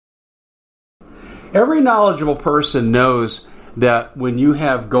Every knowledgeable person knows that when you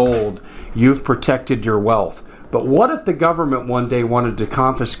have gold, you've protected your wealth. But what if the government one day wanted to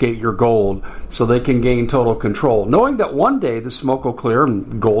confiscate your gold so they can gain total control, knowing that one day the smoke will clear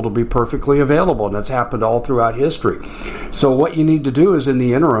and gold will be perfectly available, and that's happened all throughout history. So what you need to do is, in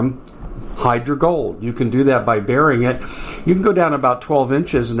the interim, hide your gold. You can do that by burying it. You can go down about 12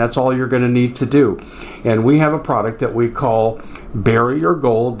 inches, and that's all you're going to need to do. And we have a product that we call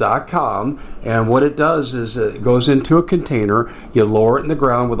buryyourgold.com, and what it does is it goes into a container. You lower it in the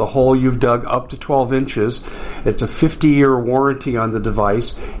ground with a hole you've dug up to 12 inches. It's a 50-year warranty on the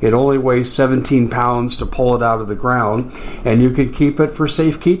device. It only weighs 17 pounds to pull it out of the ground, and you can keep it for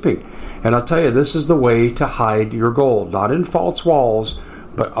safekeeping. And I'll tell you, this is the way to hide your gold. Not in false walls,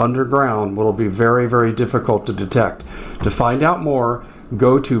 but underground, will be very, very difficult to detect. To find out more,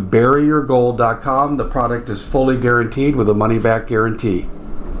 go to buryyourgold.com. The product is fully guaranteed with a money-back guarantee.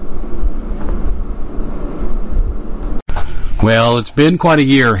 Well, it's been quite a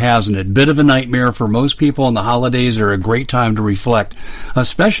year, hasn't it? Bit of a nightmare for most people, and the holidays are a great time to reflect,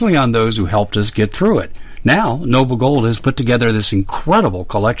 especially on those who helped us get through it. Now, Noble Gold has put together this incredible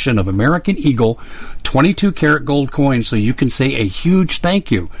collection of American Eagle 22-karat gold coins, so you can say a huge thank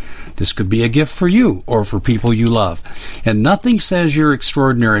you. This could be a gift for you or for people you love. And nothing says you're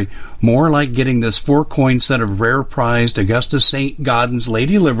extraordinary more like getting this 4-coin set of rare prized Augusta St. Gaudens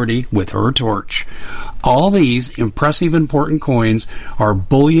Lady Liberty with her torch. All these impressive, important coins are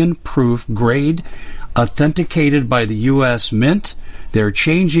bullion-proof grade, authenticated by the U.S. Mint. They're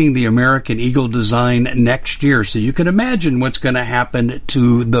changing the American Eagle design next year, so you can imagine what's going to happen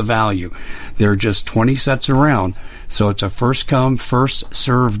to the value. There are just 20 sets around, so it's a first-come,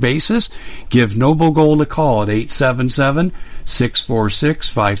 first-served basis. Give Noble Gold a call at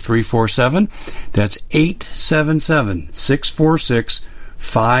 877-646-5347. That's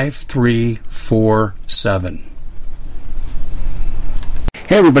 877-646-5347.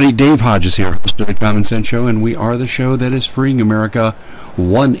 Hey everybody, Dave Hodges here, host of the Common Sense Show, and we are the show that is freeing America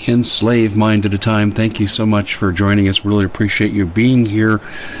one enslaved mind at a time. Thank you so much for joining us. Really appreciate you being here.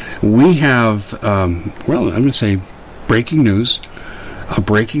 We have, I'm going to say breaking news, a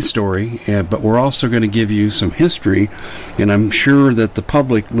breaking story, but we're also going to give you some history, and I'm sure that the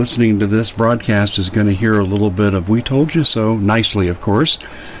public listening to this broadcast is going to hear a little bit of "we told you so," nicely, of course.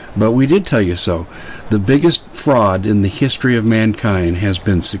 But we did tell you so. The biggest fraud in the history of mankind has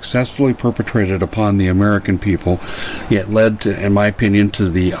been successfully perpetrated upon the American people. It led to, in my opinion, to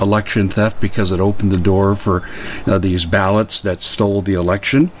the election theft because it opened the door for these ballots that stole the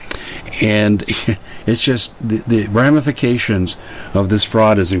election. And it's just, the ramifications of this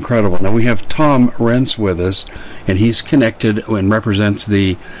fraud is incredible. Now we have Tom Renz with us, and he's connected and represents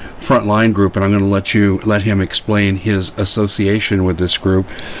the Frontline group, and I'm going to let him explain his association with this group.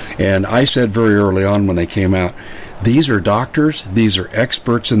 And I said very early on when they came out, these are doctors, these are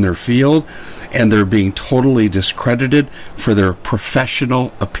experts in their field, and they're being totally discredited for their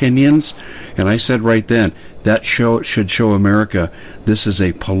professional opinions. And I said right then, that should show America this is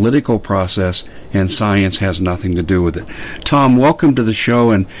a political process and science has nothing to do with it. Tom, welcome to the show,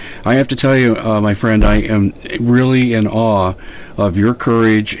 and I have to tell you, my friend, I am really in awe of your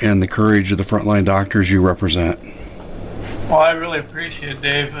courage and the courage of the frontline doctors you represent. Well, I really appreciate it,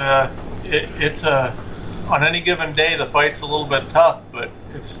 Dave. It's on any given day, the fight's a little bit tough, but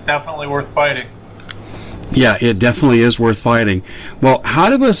it's definitely worth fighting. Yeah, it definitely is worth fighting. Well,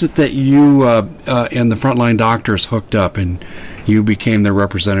 how was it that you and the Frontline doctors hooked up and you became their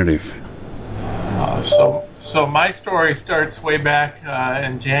representative? So my story starts way back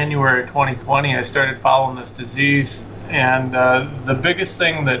in January 2020. I started following this disease, and the biggest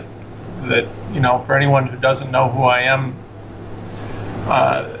thing that for anyone who doesn't know who I am,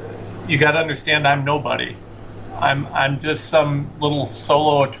 you got to understand I'm nobody. I'm just some little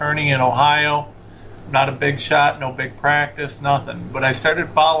solo attorney in Ohio. Not a big shot, no big practice, nothing. But I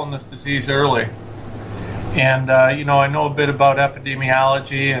started following this disease early. And, I know a bit about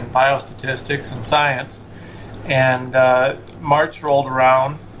epidemiology and biostatistics and science. And March rolled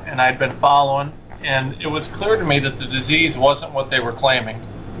around, and I'd been following. And it was clear to me that the disease wasn't what they were claiming,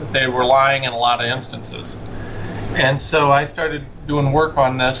 that they were lying in a lot of instances. And so I started doing work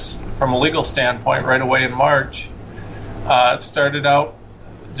on this from a legal standpoint right away in March. It started out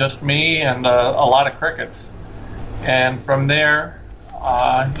just me and a lot of crickets. And from there,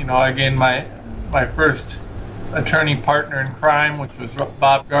 I gained my first attorney partner in crime, which was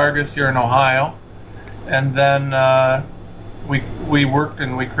Bob Gargas here in Ohio. And then we worked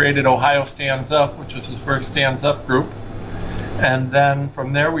and we created Ohio Stands Up, which was the first Stands Up group. And then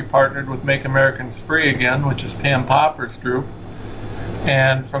from there we partnered with Make Americans Free Again, which is Pam Popper's group.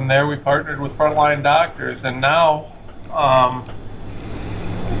 And from there, we partnered with Frontline Doctors, and now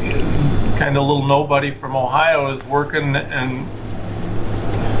kind of little nobody from Ohio is working in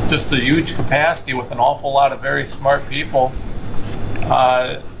just a huge capacity with an awful lot of very smart people.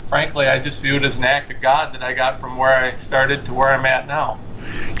 Frankly, I just view it as an act of God that I got from where I started to where I'm at now.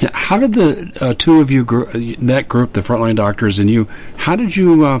 Yeah, how did the two of you, that group, the Frontline Doctors and you, how did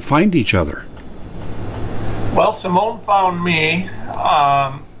you find each other? Well, Simone found me.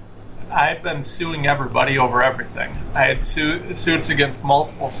 I've been suing everybody over everything. I had suits against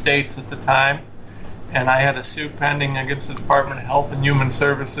multiple states at the time, and I had a suit pending against the Department of Health and Human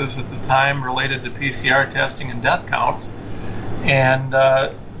Services at the time related to PCR testing and death counts. And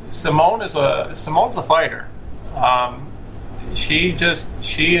Simone's a fighter. She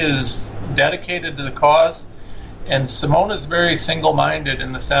is dedicated to the cause, and Simone is very single-minded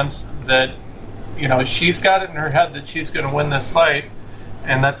in the sense that, you know, she's got it in her head that she's going to win this fight,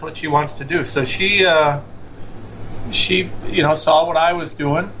 and that's what she wants to do. So she saw what I was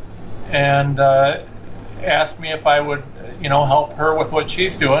doing, and asked me if I would, help her with what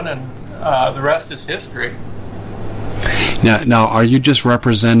she's doing, and the rest is history. Now, are you just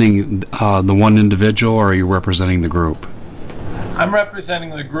representing the one individual, or are you representing the group? I'm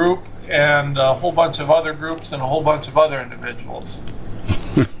representing the group and a whole bunch of other groups and a whole bunch of other individuals.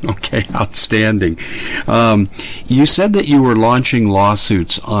 Okay, outstanding. You said that you were launching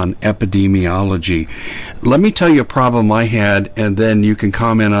lawsuits on epidemiology. Let me tell you a problem I had, and then you can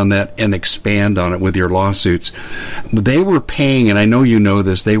comment on that and expand on it with your lawsuits. They were paying, and I know you know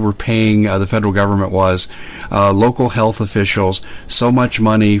this, they were paying, the federal government was, local health officials so much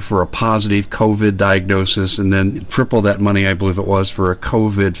money for a positive COVID diagnosis, and then triple that money, I believe it was, for a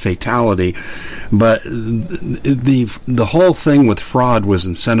COVID fatality. But the whole thing with fraud was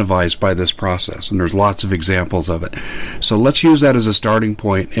incentivized by this process, and there's lots of examples of it. So let's use that as a starting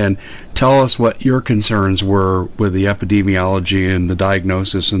point and tell us what your concerns were with the epidemiology and the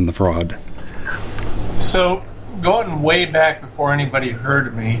diagnosis and the fraud. So going way back before anybody heard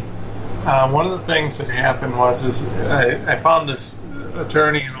of me, one of the things that happened was I found this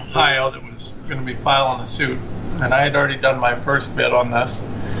attorney in Ohio that was going to be filing a suit, and I had already done my first bid on this.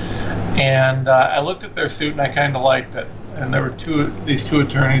 And I looked at their suit and I kind of liked it. And there were these two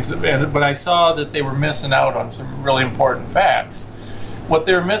attorneys that bid, but I saw that they were missing out on some really important facts. What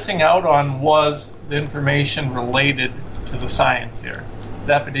they were missing out on was the information related to the science here,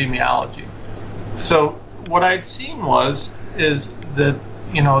 the epidemiology. So what I'd seen is that,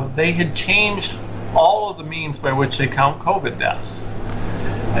 they had changed all of the means by which they count COVID deaths.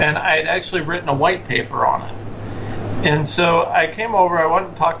 And I had actually written a white paper on it. And so I came over, I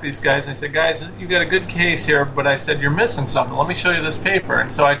wanted to talk to these guys. I said, guys, you got a good case here, but I said, you're missing something. Let me show you this paper.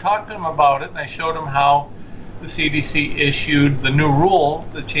 And so I talked to them about it, and I showed them how the CDC issued the new rule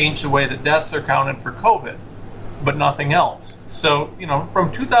that changed the way that deaths are counted for COVID, but nothing else. So,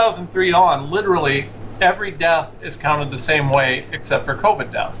 from 2003 on, literally every death is counted the same way except for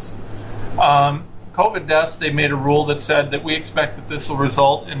COVID deaths. COVID deaths, they made a rule that said that we expect that this will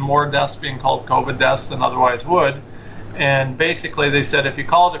result in more deaths being called COVID deaths than otherwise would. And basically they said, if you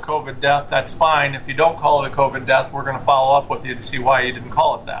call it a COVID death, that's fine. If you don't call it a COVID death, we're going to follow up with you to see why you didn't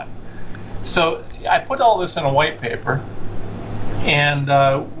call it that. So I put all this in a white paper, and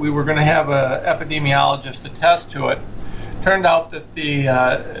we were going to have an epidemiologist attest to it. Turned out that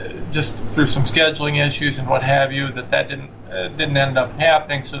just through some scheduling issues and what have you, that didn't end up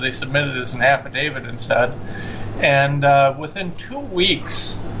happening, so they submitted it as an affidavit instead. And within 2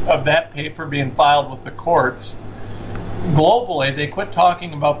 weeks of that paper being filed with the courts, globally, they quit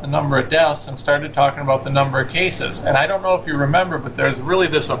talking about the number of deaths and started talking about the number of cases. And I don't know if you remember, but there's really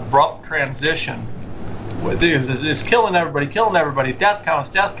this abrupt transition. It's killing everybody, death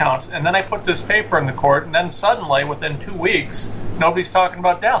counts. And then I put this paper in the court, and then suddenly, within 2 weeks, nobody's talking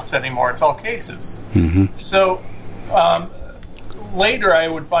about deaths anymore. It's all cases. Mm-hmm. So later I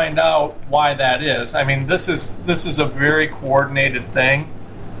would find out why that is. I mean, this is a very coordinated thing.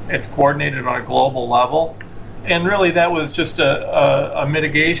 It's coordinated on a global level. And really, that was just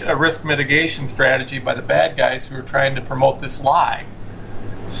a risk mitigation strategy by the bad guys who were trying to promote this lie.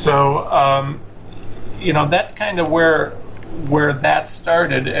 So, that's kind of where that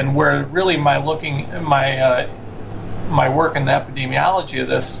started, and where really my work in the epidemiology of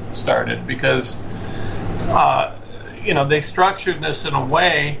this started, because they structured this in a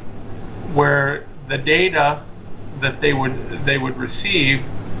way where the data that they would receive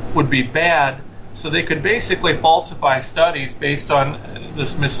would be bad. So they could basically falsify studies based on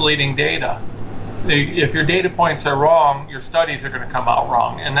this misleading data. If your data points are wrong, your studies are going to come out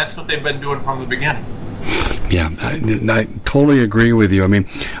wrong. And that's what they've been doing from the beginning. Yeah, I totally agree with you. I mean,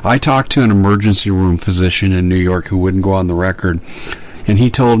 I talked to an emergency room physician in New York who wouldn't go on the record, and he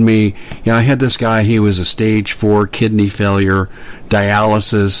told me, I had this guy, he was a stage 4 kidney failure,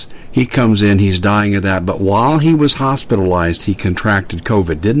 dialysis. He comes in, he's dying of that, but while he was hospitalized, he contracted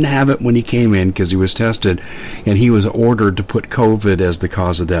COVID. Didn't have it when he came in because he was tested, and he was ordered to put COVID as the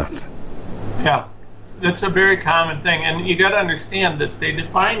cause of death. Yeah, that's a very common thing, and you got to understand that they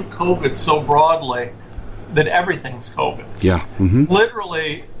define COVID so broadly that everything's COVID. Yeah. Mm-hmm.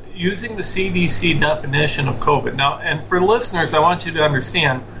 Literally, using the CDC definition of COVID. Now, and for listeners, I want you to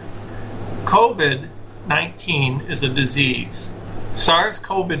understand, COVID-19 is a disease.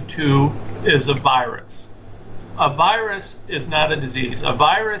 SARS-CoV-2 is a virus. A virus is not a disease. A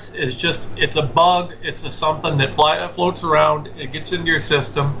virus is just, it's a bug, it's a something that floats around, it gets into your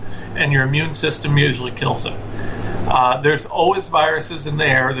system, and your immune system usually kills it. There's always viruses in the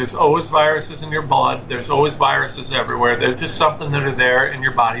air, there's always viruses in your blood, there's always viruses everywhere. They're just something that are there and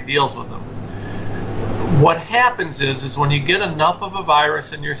your body deals with them. What happens is when you get enough of a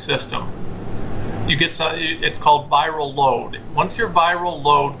virus in your system, you get it's called viral load. Once your viral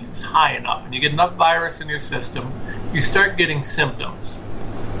load gets high enough and you get enough virus in your system, you start getting symptoms.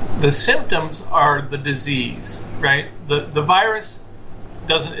 The symptoms are the disease, right? The virus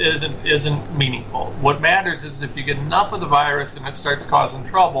isn't meaningful. What matters is if you get enough of the virus and it starts causing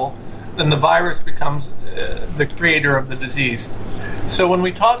trouble, then the virus becomes the creator of the disease. So when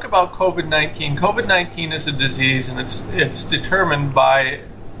we talk about COVID-19, COVID-19 is a disease and it's determined by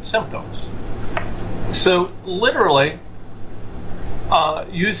symptoms. So literally,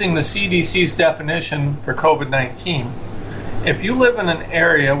 using the CDC's definition for COVID-19, if you live in an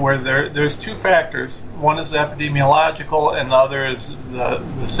area where there's two factors, one is epidemiological and the other is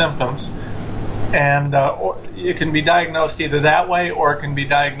the symptoms, and it can be diagnosed either that way or it can be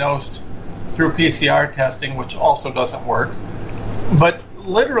diagnosed through PCR testing, which also doesn't work. But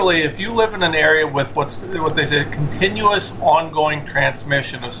literally, if you live in an area with what they say continuous ongoing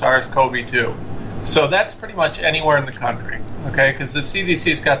transmission of SARS-CoV-2, so that's pretty much anywhere in the country, okay? Because the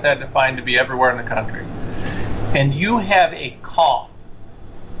CDC's got that defined to be everywhere in the country. And you have a cough.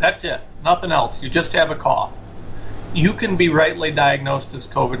 That's it. Nothing else. You just have a cough. You can be rightly diagnosed as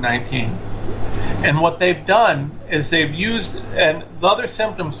COVID-19. And what they've done is they've used, and the other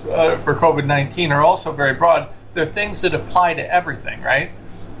symptoms for COVID-19 are also very broad. They're things that apply to everything, right?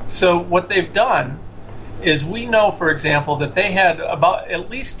 So what they've done is we know, for example, that they had about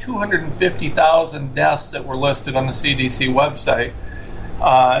at least 250,000 deaths that were listed on the CDC website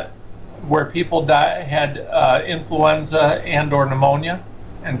where people had influenza and or pneumonia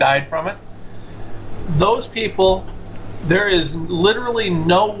and died from it. Those people, there is literally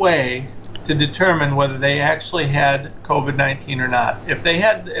no way to determine whether they actually had COVID-19 or not. If they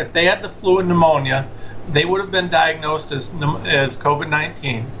had the flu and pneumonia, they would have been diagnosed as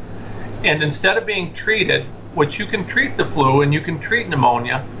COVID-19. And instead of being treated, which you can treat the flu and you can treat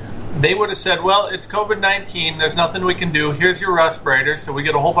pneumonia, they would have said, well, it's COVID-19, there's nothing we can do, here's your respirator, so we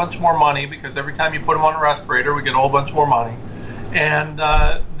get a whole bunch more money because every time you put them on a respirator, we get a whole bunch more money. And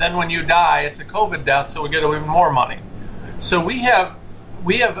then when you die, it's a COVID death, so we get even more money. So we have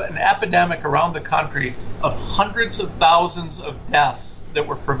an epidemic around the country of hundreds of thousands of deaths that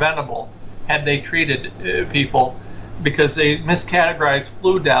were preventable had they treated people, because they miscategorized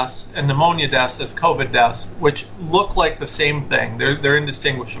flu deaths and pneumonia deaths as COVID deaths, which look like the same thing. They're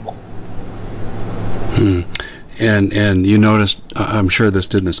indistinguishable. And you noticed, I'm sure this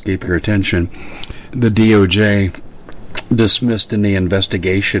didn't escape your attention, the DOJ dismissed any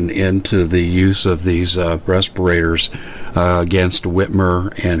investigation into the use of these respirators against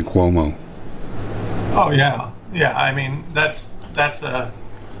Whitmer and Cuomo. Oh yeah. I mean that's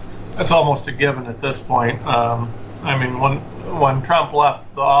almost a given at this point. I mean, when Trump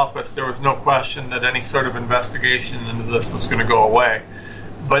left the office, there was no question that any sort of investigation into this was going to go away.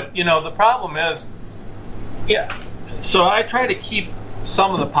 But, the problem is, so I try to keep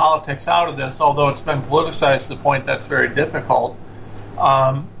some of the politics out of this, although it's been politicized to the point that's very difficult.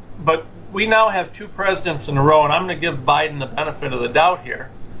 But we now have two presidents in a row, and I'm going to give Biden the benefit of the doubt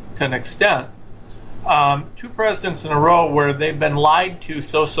here to an extent. Two presidents in a row where they've been lied to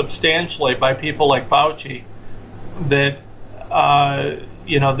so substantially by people like Fauci that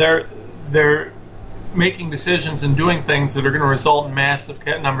they're making decisions and doing things that are going to result in massive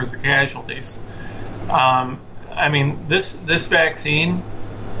numbers of casualties. I mean, this vaccine,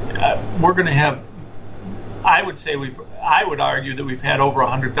 we're going to have. I would argue that we've had over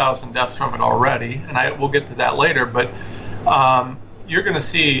 100,000 deaths from it already, and we'll get to that later. But you're going to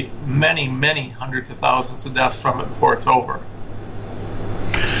see many, many hundreds of thousands of deaths from it before it's over.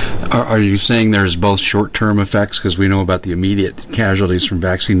 Are you saying there's both short-term effects, because we know about the immediate casualties from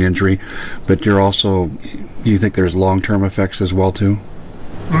vaccine injury, but you think there's long-term effects as well, too?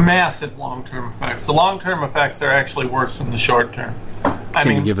 Massive long-term effects. The long-term effects are actually worse than the short-term.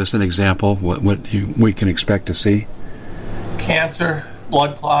 Can you give us an example of what we can expect to see? Cancer,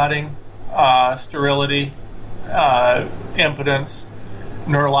 blood clotting, sterility, impotence,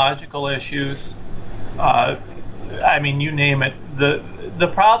 neurological issues. You name it. The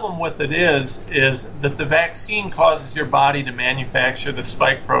problem with it is that the vaccine causes your body to manufacture the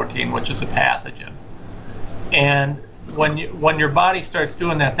spike protein, which is a pathogen. And when your body starts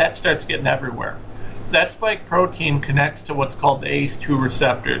doing that, that starts getting everywhere. That spike protein connects to what's called the ACE2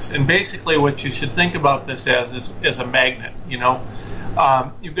 receptors. And basically what you should think about this as is a magnet,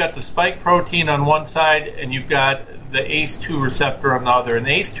 You've got the spike protein on one side, and you've got the ACE2 receptor on the other. And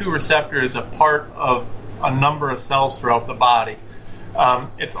the ACE2 receptor is a part of a number of cells throughout the body.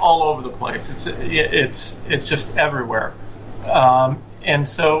 It's all over the place. It's just everywhere. And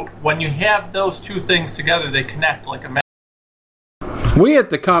so when you have those two things together, they connect like a magnet. We at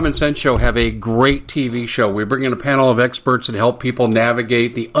the Common Sense Show have a great TV show. We bring in a panel of experts and help people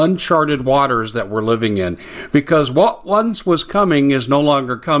navigate the uncharted waters that we're living in. Because what once was coming is no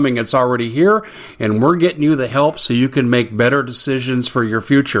longer coming. It's already here, and we're getting you the help so you can make better decisions for your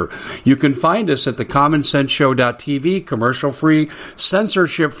future. You can find us at thecommonsenseshow.tv, commercial-free,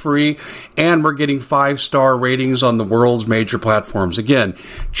 censorship-free, and we're getting 5-star ratings on the world's major platforms. Again,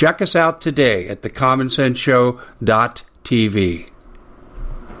 check us out today at thecommonsenseshow.tv.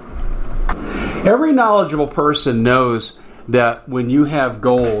 Every knowledgeable person knows that when you have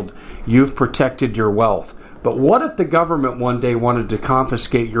gold, you've protected your wealth. But what if the government one day wanted to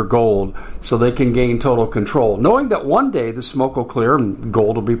confiscate your gold so they can gain total control, knowing that one day the smoke will clear and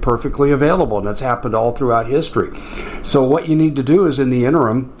gold will be perfectly available, and that's happened all throughout history. So what you need to do is, in the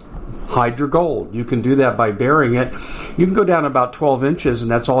interim, hide your gold. You can do that by burying it. You can go down about 12 inches, and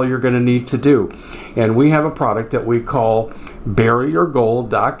that's all you're going to need to do. And we have a product that we call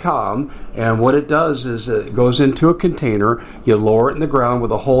buryyourgold.com, and what it does is it goes into a container. You lower it in the ground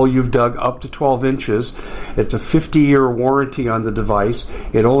with a hole you've dug up to 12 inches. It's a 50-year warranty on the device.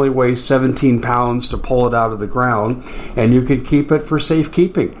 It only weighs 17 pounds to pull it out of the ground, and you can keep it for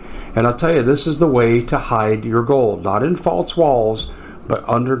safekeeping. And I'll tell you, this is the way to hide your gold. Not in false walls, but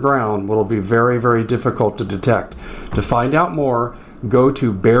underground, will be very, very difficult to detect. To find out more, go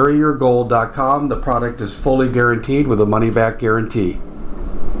to buryyourgold.com. The product is fully guaranteed with a money-back guarantee.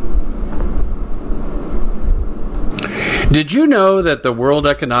 Did you know that the World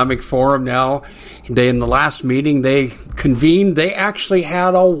Economic Forum now, in the last meeting they convened, they actually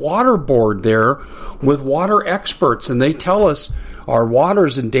had a water board there with water experts, and they tell us our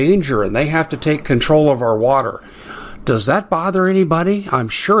water's in danger and they have to take control of our water. Does that bother anybody? I'm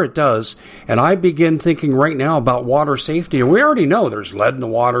sure it does. And I begin thinking right now about water safety. And we already know there's lead in the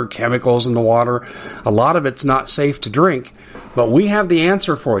water, chemicals in the water. A lot of it's not safe to drink. But we have the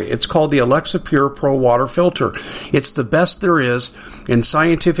answer for you. It's called the Alexa Pure Pro Water Filter. It's the best there is, and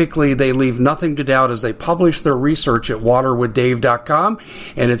scientifically they leave nothing to doubt as they publish their research at waterwithdave.com,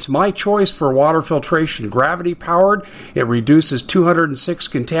 and it's my choice for water filtration. Gravity-powered, it reduces 206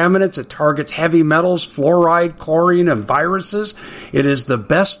 contaminants, it targets heavy metals, fluoride, chlorine, and viruses. It is the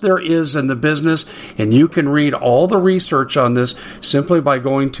best there is in the business, and you can read all the research on this simply by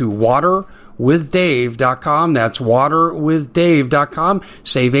going to waterwithdave.com. That's waterwithdave.com.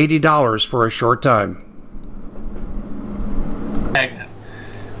 Save $80 for a short time.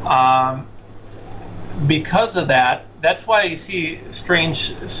 Because of that, that's why you see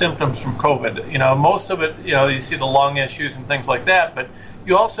strange symptoms from COVID. Most of it, you see the lung issues and things like that, but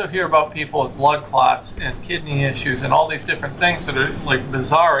you also hear about people with blood clots and kidney issues and all these different things that are like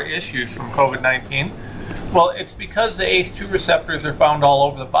bizarre issues from COVID-19. Well, it's because the ACE2 receptors are found all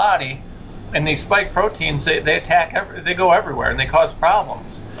over the body, and these spike proteins, they attack, they go everywhere, and they cause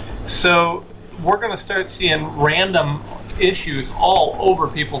problems. So we're going to start seeing random issues all over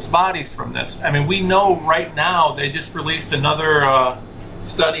people's bodies from this. I mean, we know right now, they just released another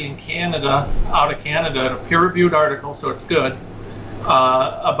study in Canada, out of Canada, a peer-reviewed article, so it's good,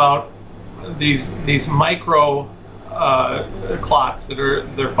 about these micro clots that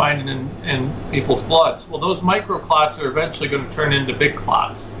they're finding in people's bloods. Well, those micro clots are eventually going to turn into big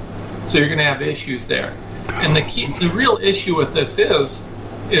clots. So you're going to have issues there. And the real issue with this is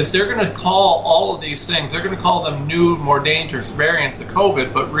they're going to call all of these things, they're going to call them new, more dangerous variants of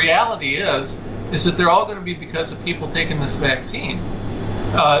COVID, but reality is that they're all going to be because of people taking this vaccine.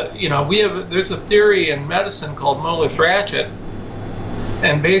 There's a theory in medicine called Muller's ratchet,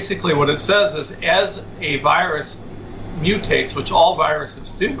 and basically what it says is as a virus mutates, which all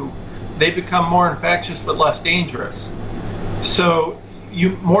viruses do, they become more infectious but less dangerous. So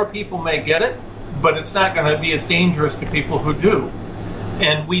more people may get it, but it's not going to be as dangerous to people who do.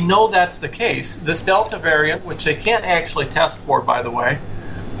 And we know that's the case. This Delta variant, which they can't actually test for, by the way,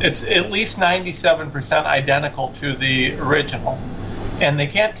 it's at least 97% identical to the original. And they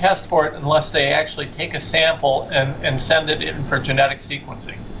can't test for it unless they actually take a sample and send it in for genetic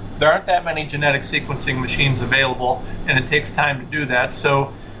sequencing. There aren't that many genetic sequencing machines available, and it takes time to do that.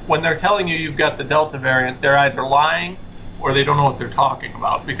 So when they're telling you you've got the Delta variant, they're either lying or they don't know what they're talking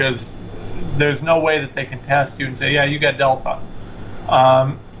about, because there's no way that they can test you and say, yeah, you got Delta.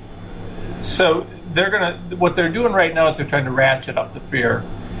 So what they're doing right now is they're trying to ratchet up the fear.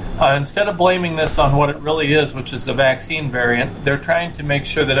 Instead of blaming this on what it really is, which is the vaccine variant, they're trying to make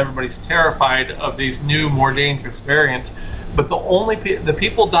sure that everybody's terrified of these new, more dangerous variants. But the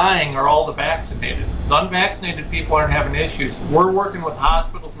people dying are all the vaccinated. The unvaccinated people aren't having issues. We're working with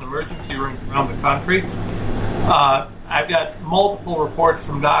hospitals and emergency rooms around the country. I've got multiple reports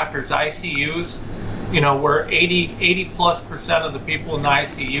from doctors, ICUs, where 80+% of the people in the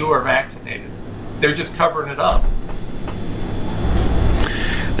ICU are vaccinated. They're just covering it up.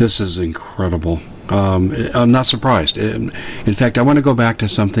 This is incredible. I'm not surprised. In fact, I want to go back to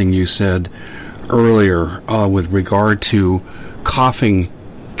something you said earlier with regard to coughing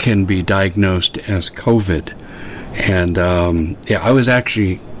can be diagnosed as COVID. And I was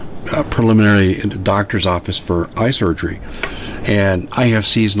actually preliminary in the doctor's office for eye surgery. And I have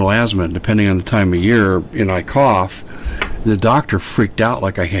seasonal asthma. Depending on the time of year, and I cough, the doctor freaked out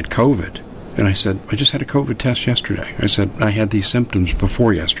like I had COVID. And I said, I just had a COVID test yesterday. I said, I had these symptoms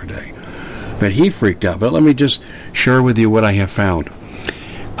before yesterday. But he freaked out. But let me just share with you what I have found.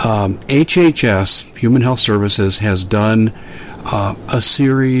 HHS, Human Health Services, has done a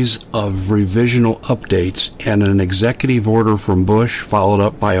series of revisional updates, and an executive order from Bush, followed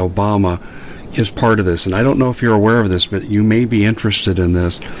up by Obama, is part of this. And I don't know if you're aware of this, but you may be interested in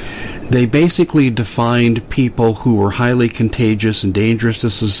this. They basically defined people who were highly contagious and dangerous to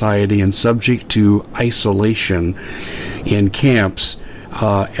society and subject to isolation in camps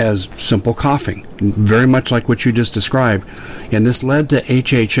as simple coughing, very much like what you just described. And this led to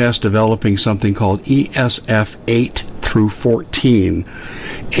HHS developing something called ESF 8 through 14.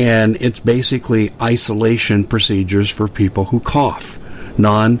 And it's basically isolation procedures for people who cough,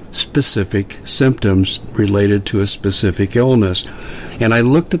 non-specific symptoms related to a specific illness. And I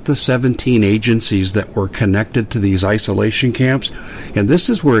looked at the 17 agencies that were connected to these isolation camps, and this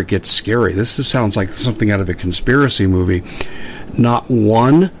is where it gets scary. This sounds like something out of a conspiracy movie. Not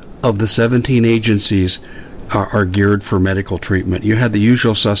one of the 17 agencies are geared for medical treatment. You had the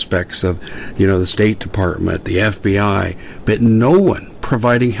usual suspects of, the State Department, the FBI, but no one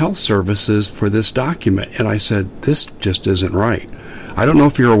providing health services for this document. And I said, this just isn't right. I don't know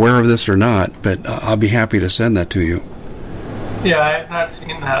if you're aware of this or not, but I'll be happy to send that to you. Yeah, I have not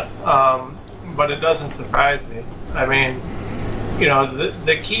seen that, but it doesn't surprise me. I mean,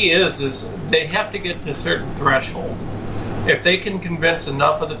 the key is they have to get to a certain threshold. If they can convince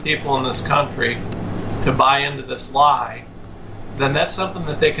enough of the people in this country to buy into this lie, then that's something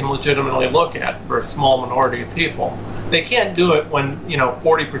that they can legitimately look at for a small minority of people. They can't do it when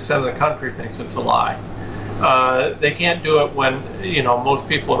 40% of the country thinks it's a lie. They can't do it when most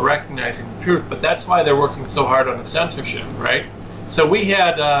people are recognizing the truth. But that's why they're working so hard on the censorship, right? So we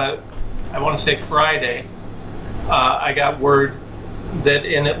had, I want to say Friday, I got word that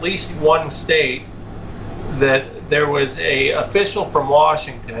in at least one state that there was a official from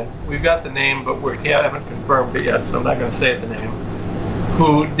Washington, we've got the name, but we haven't confirmed it yet, so I'm not going to say the name,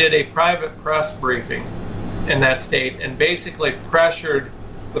 who did a private press briefing in that state and basically pressured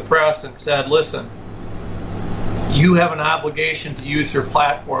the press and said, listen, you have an obligation to use your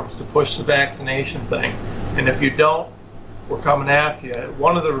platforms to push the vaccination thing, and if you don't, we're coming after you.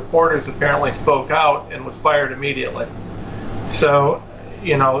 One of the reporters apparently spoke out and was fired immediately. So,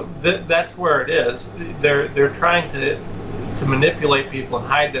 that's where it is. They're trying to manipulate people and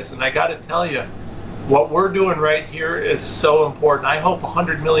hide this. And I got to tell you, what we're doing right here is so important. I hope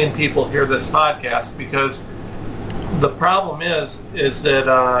 100 million people hear this podcast, because the problem is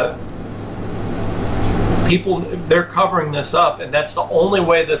that people, they're covering this up, and that's the only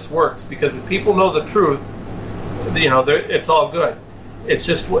way this works. Because if people know the truth, it's all good. It's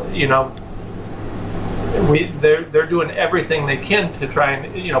just they're doing everything they can to try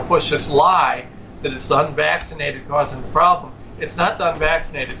and push this lie that it's the unvaccinated causing the problem. It's not the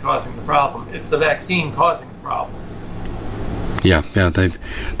unvaccinated causing the problem. It's the vaccine causing the problem. Yeah.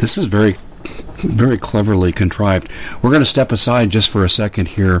 This is very very cleverly contrived. We're going to step aside just for a second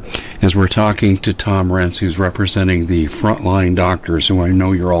here as we're talking to Tom Renz, who's representing the frontline doctors, who I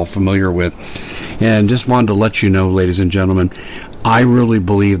know you're all familiar with. And just wanted to let you know, ladies and gentlemen, I really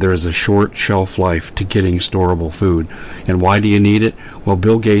believe there is a short shelf life to getting storable food. And why do you need it? Well,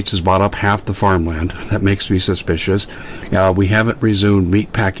 Bill Gates has bought up half the farmland. That makes me suspicious. We haven't resumed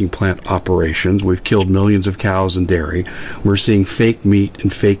meat packing plant operations. We've killed millions of cows and dairy. We're seeing fake meat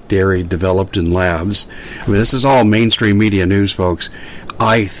and fake dairy developed in labs. I mean, this is all mainstream media news, folks.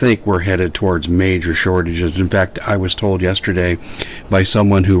 I think we're headed towards major shortages. In fact, I was told yesterday by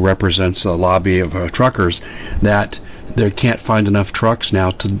someone who represents a lobby of truckers that they can't find enough trucks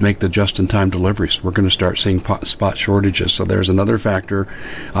now to make the just-in-time deliveries. We're going to start seeing spot shortages. So there's another factor.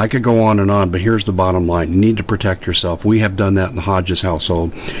 I could go on and on, but here's the bottom line. You need to protect yourself. We have done that in the Hodges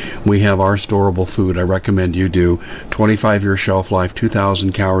household. We have our storable food. I recommend you do. 25-year shelf life,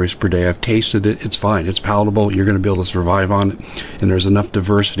 2,000 calories per day. I've tasted it. It's fine. It's palatable. You're going to be able to survive on it. And there's enough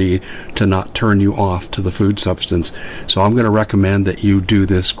diversity to not turn you off to the food substance. So I'm going to recommend that you do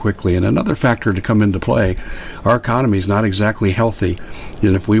this quickly. And another factor to come into play, our economy is not exactly healthy.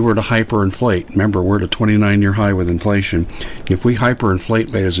 And if we were to hyperinflate, remember, we're at a 29-year high with inflation. If we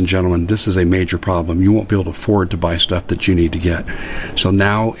hyperinflate, ladies and gentlemen, this is a major problem. You won't be able to afford to buy stuff that you need to get. So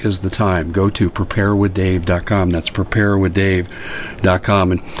now is the time. Go to preparewithdave.com. That's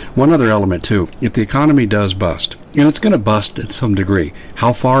preparewithdave.com. And one other element, too. If the economy does bust, and it's going to bust at some degree.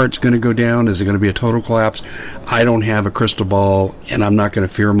 How far it's going to go down? Is it going to be a total collapse? I don't have a crystal ball, and I'm not going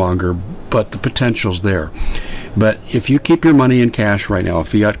to fearmonger, but the potential's there. But if you keep your money in cash right now,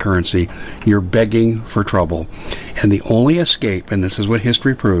 fiat currency, you're begging for trouble. And the only escape, and this is what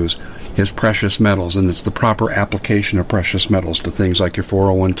history proves, is precious metals, and it's the proper application of precious metals to things like your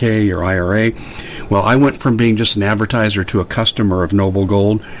 401k, your IRA. Well, I went from being just an advertiser to a customer of Noble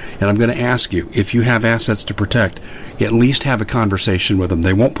Gold, and I'm going to ask you, if you have assets to protect, at least have a conversation with them.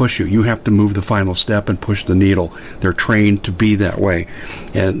 They won't push you. You have to move the final step and push the needle. They're trained to be that way,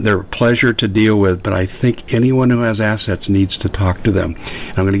 and they're a pleasure to deal with, but I think anyone who has assets needs to talk to them.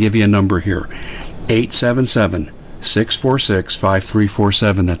 And I'm going to give you a number here,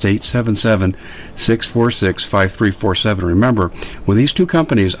 877-646-5347. That's 877-646-5347. Remember, with these two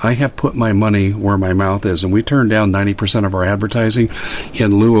companies, I have put my money where my mouth is, and we turn down 90% of our advertising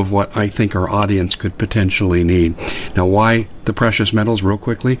in lieu of what I think our audience could potentially need. Now, why the precious metals, real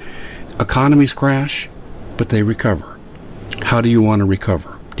quickly? Economies crash, but they recover. How do you want to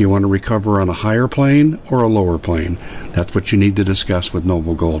recover? Do you want to recover on a higher plane or a lower plane? That's what you need to discuss with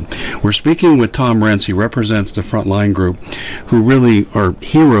Noble Gold. We're speaking with Tom Renz. He represents the Frontline Group, who really are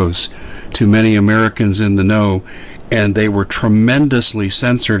heroes to many Americans in the know, and they were tremendously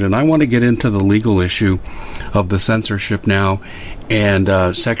censored. And I want to get into the legal issue of the censorship now,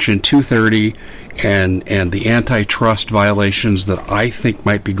 and Section 230 and the antitrust violations that I think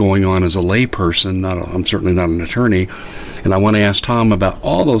might be going on as a layperson. I'm certainly not an attorney. And I want to ask Tom about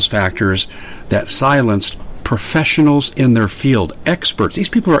all those factors that silenced professionals in their field, experts. These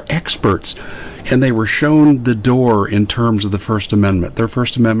people are experts, and they were shown the door in terms of the First Amendment. Their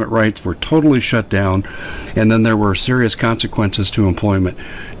First Amendment rights were totally shut down, and then there were serious consequences to employment.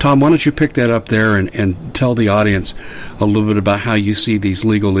 Tom, why don't you pick that up there and tell the audience a little bit about how you see these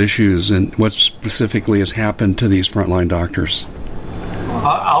legal issues and what specifically has happened to these frontline doctors?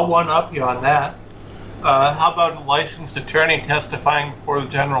 I'll one-up you on that. How about a licensed attorney testifying before the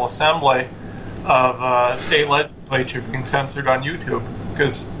General Assembly of state legislature being censored on YouTube?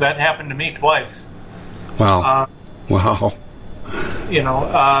 Because that happened to me twice. Wow. Wow.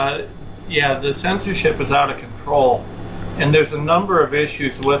 Yeah, the censorship is out of control. And there's a number of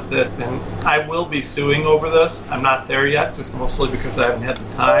issues with this, and I will be suing over this. I'm not there yet, just mostly because I haven't had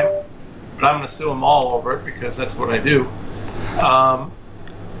the time. But I'm going to sue them all over it because that's what I do.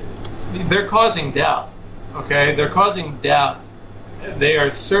 They're causing death, okay? They're causing death. They are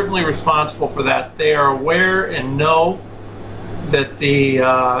certainly responsible for that. They are aware and know that the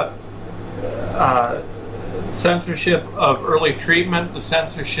censorship of early treatment, the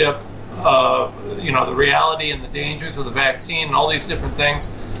censorship of, the reality and the dangers of the vaccine and all these different things,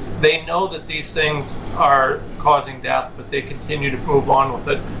 they know that these things are causing death, but they continue to move on with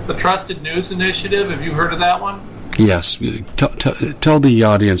it. The Trusted News Initiative, have you heard of that one? Yes. Tell the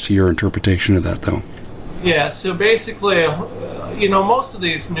audience your interpretation of that, though. Yeah, so basically, most of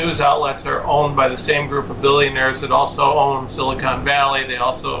these news outlets are owned by the same group of billionaires that also own Silicon Valley. They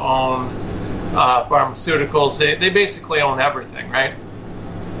also own pharmaceuticals. They basically own everything, right?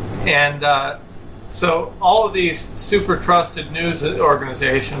 And so all of these super trusted news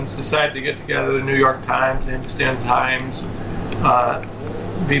organizations decide to get together, the New York Times, Instant Times,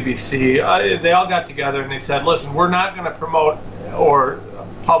 BBC. They all got together and they said, listen, we're not going to promote or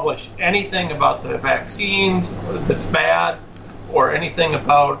publish anything about the vaccines that's bad or anything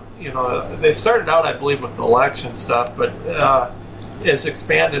about, they started out, I believe, with the election stuff, but it's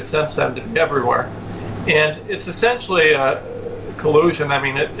expanded since then to be everywhere. And it's essentially a collusion. I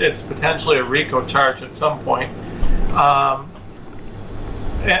mean, it's potentially a RICO charge at some point.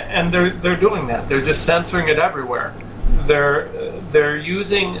 And they're doing that. They're just censoring it everywhere. They're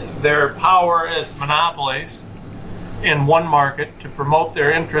using their power as monopolies in one market to promote their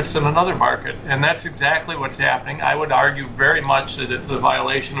interests in another market, and that's exactly what's happening. I would argue very much that it's a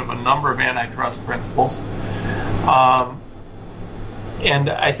violation of a number of antitrust principles, and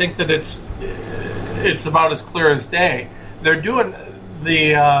I think that it's about as clear as day. They're doing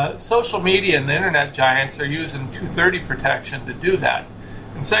the social media and the internet giants are using 230 protection to do that.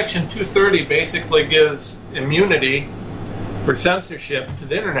 And Section 230 basically gives immunity for censorship to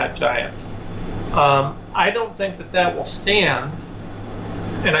the internet giants. I don't think that will stand,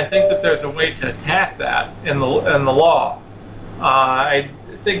 and I think that there's a way to attack that in the law. I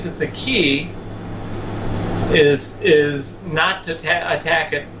think that the key is not to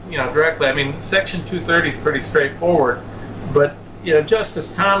attack it, directly. I mean, Section 230 is pretty straightforward, but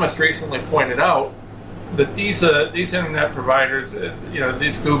Justice Thomas recently pointed out that these internet providers,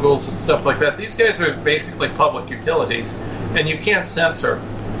 these Googles and stuff like that, these guys are basically public utilities, and you can't censor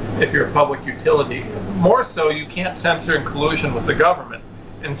if you're a public utility. More so, you can't censor in collusion with the government.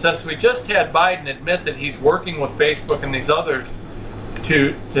 And since we just had Biden admit that he's working with Facebook and these others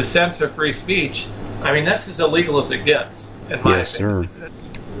to censor free speech, I mean, that's as illegal as it gets, in my opinion. Sir.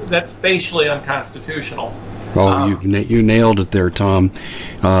 That's facially unconstitutional. Oh, you nailed it there, Tom.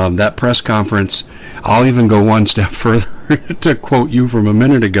 That press conference, I'll even go one step further to quote you from a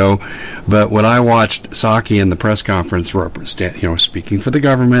minute ago, but when I watched Psaki in the press conference, speaking for the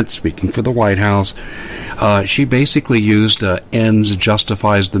government, speaking for the White House, she basically used ends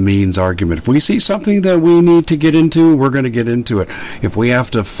justifies the means argument. If we see something that we need to get into, we're going to get into it. If we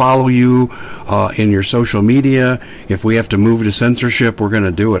have to follow you in your social media, if we have to move to censorship, we're going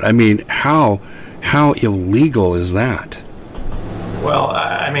to do it. I mean, how illegal is that? Well,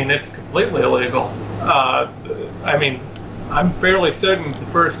 I mean, it's completely illegal. I mean, I'm fairly certain the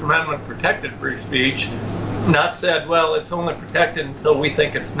First Amendment protected free speech, not said, well, it's only protected until we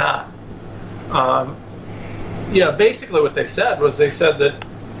think it's not. Basically what they said that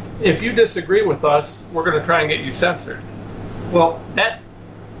if you disagree with us, we're going to try and get you censored. Well,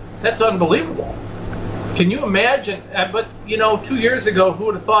 that's unbelievable. Can you imagine? But 2 years ago, who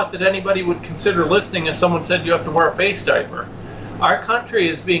would have thought that anybody would consider listening if someone said you have to wear a face diaper? Our country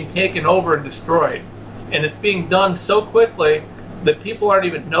is being taken over and destroyed, and it's being done so quickly that people aren't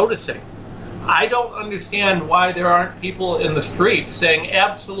even noticing. I don't understand why there aren't people in the streets saying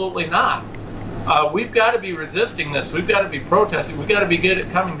absolutely not. We've got to be resisting this. We've got to be protesting. We've got to be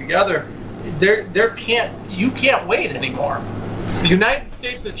coming together. You can't wait anymore. The United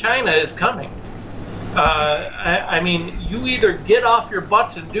States of China is coming. I mean, you either get off your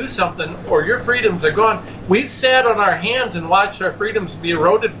butts and do something, or your freedoms are gone. We've sat on our hands and watched our freedoms be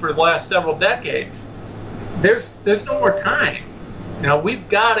eroded for the last several decades. There's no more time. We've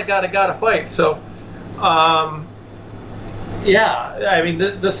got to fight. So, I mean,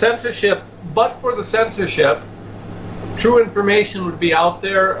 the censorship. But for the censorship, true information would be out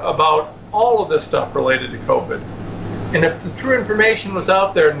there about all of this stuff related to COVID. And if the true information was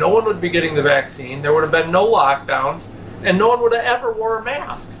out there, no one would be getting the vaccine, there would have been no lockdowns, and no one would have ever wore a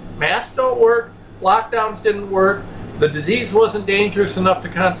mask. Masks don't work, lockdowns didn't work, the disease wasn't dangerous enough to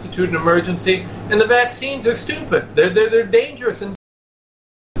constitute an emergency, and the vaccines are stupid. They're dangerous. And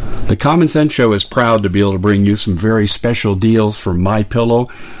The Common Sense Show is proud to be able to bring you some very special deals from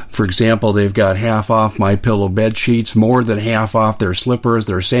MyPillow. For example, they've got half off MyPillow bed sheets, more than half off their slippers,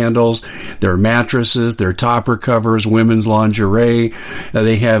 their sandals, their mattresses, their topper covers, women's lingerie.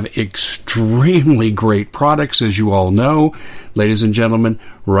 They have extremely great products, as you all know. Ladies and gentlemen,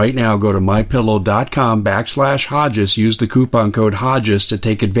 right now go to mypillow.com/Hodges. Use the coupon code Hodges to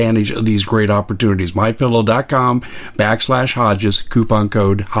take advantage of these great opportunities. mypillow.com/Hodges, coupon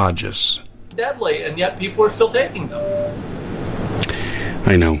code Hodges. Deadly, and yet people are still taking them.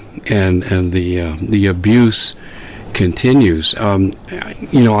 I know, and the abuse continues.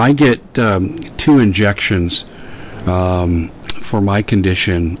 I get 2 injections for my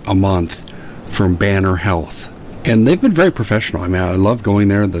condition a month from Banner Health. And they've been very professional. I mean, I love going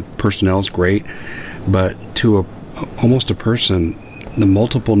there. The personnel's great. But to almost a person, the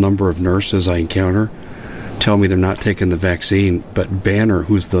multiple number of nurses I encounter, tell me they're not taking the vaccine. But Banner,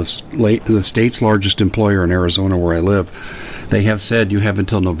 who's the state's largest employer in Arizona where I live, they have said you have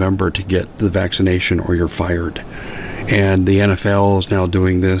until November to get the vaccination or you're fired. And the NFL is now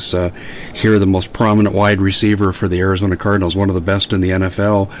doing this. Here, the most prominent wide receiver for the Arizona Cardinals, one of the best in the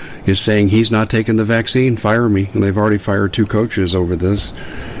NFL, is saying he's not taking the vaccine. Fire me. And they've already fired 2 coaches over this.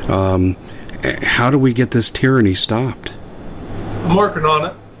 How do we get this tyranny stopped? I'm working on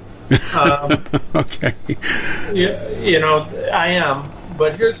it. Okay. Yeah, I am.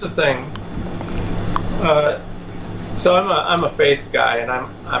 But here's the thing. So I'm a faith guy, and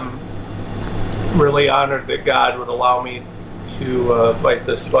I'm really honored that God would allow me to fight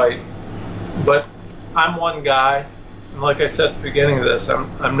this fight. But I'm one guy, and like I said at the beginning of this,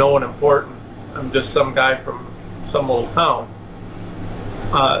 I'm no one important. I'm just some guy from some little town.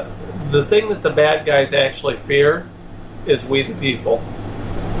 The thing that the bad guys actually fear is we the people.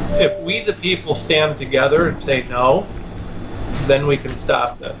 If we the people stand together and say no, then we can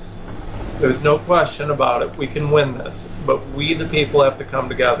stop this. There's no question about it. We can win this. But we the people have to come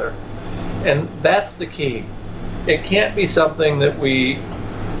together. And that's the key. It can't be something that we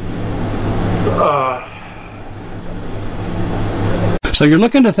So you're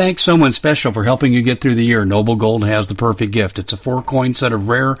looking to thank someone special for helping you get through the year. Noble Gold has the perfect gift. It's a 4-coin set of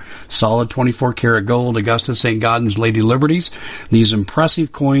rare, solid 24-karat gold Augusta St. Gaudens Lady Liberties. These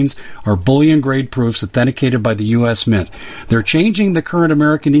impressive coins are bullion-grade proofs authenticated by the U.S. Mint. They're changing the current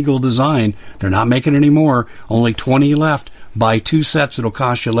American Eagle design. They're not making any more. Only 20 left. Buy 2 sets. It'll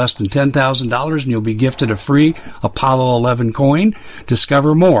cost you less than $10,000, and you'll be gifted a free Apollo 11 coin.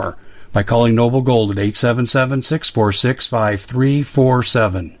 Discover more by calling Noble Gold at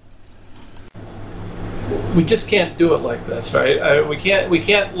 877-646-5347. We just can't do it like this, right? We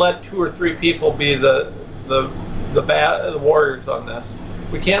can't let 2 or 3 people be the warriors on this.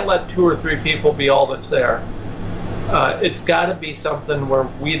 We can't let 2 or 3 people be all that's there. It's got to be something where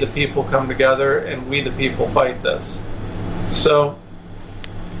we the people come together and we the people fight this. So,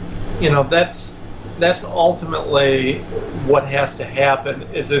 that's ultimately what has to happen.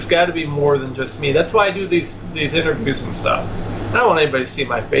 Is there's got to be more than just me. That's why I do these interviews and stuff. I don't want anybody to see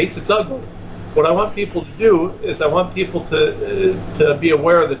my face. It's ugly. What I want people to do is I want people to be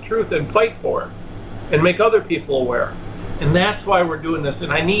aware of the truth and fight for it, and make other people aware. And that's why we're doing this.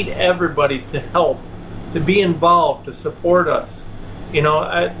 And I need everybody to help, to be involved, to support us.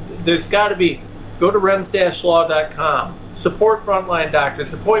 There's got to be. Go to renz-law.com. Support frontline doctors.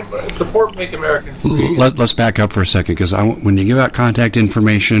 Support Make Americans Free. Let's back up for a second, because when you give out contact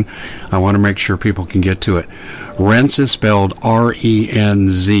information, I want to make sure people can get to it. Renz is spelled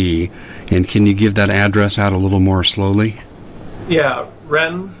R-E-N-Z. And can you give that address out a little more slowly? Yeah,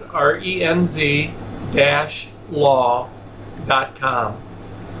 Renz, R-E-N-Z -law.com.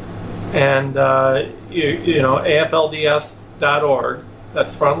 And, AFLDS.org.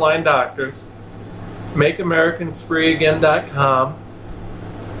 That's Frontline Doctors. MakeAmericansFreeAgain.com.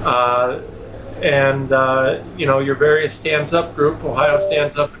 Your various Stands Up group. Ohio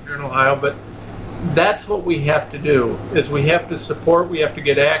Stands Up if you're in Ohio. But that's what we have to do, is we have to support, we have to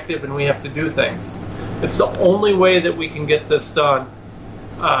get active, and we have to do things. It's the only way that we can get this done.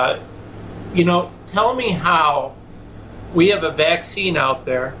 Tell me how we have a vaccine out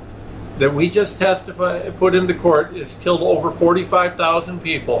there that we just put into court has killed over 45,000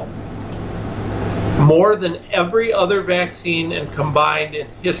 people. More than every other vaccine and combined in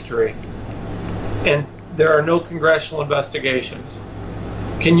history. And there are no congressional investigations.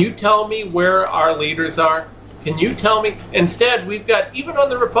 Can you tell me where our leaders are? Can you tell me? Instead, we've got, even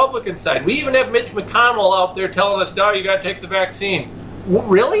on the Republican side, we even have Mitch McConnell out there telling us, no, you got to take the vaccine.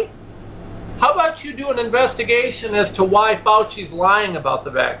 Really? How about you do an investigation as to why Fauci's lying about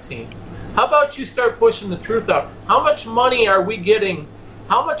the vaccine? How about you start pushing the truth out? How much money are we getting?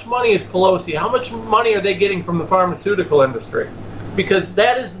 How much money is Pelosi? How much money are they getting from the pharmaceutical industry? Because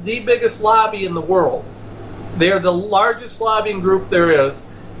that is the biggest lobby in the world. They are the largest lobbying group there is.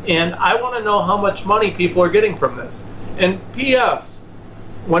 And I want to know how much money people are getting from this. And P.S.,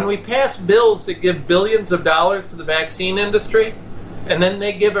 when we pass bills that give billions of dollars to the vaccine industry, and then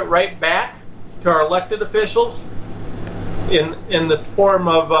they give it right back to our elected officials in the form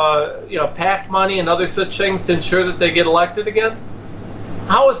of PAC money and other such things to ensure that they get elected again,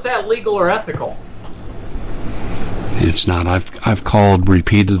 how is that legal or ethical? It's not. I've called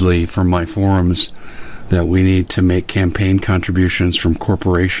repeatedly from my forums that we need to make campaign contributions from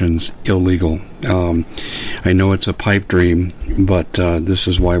corporations illegal. I know it's a pipe dream, but this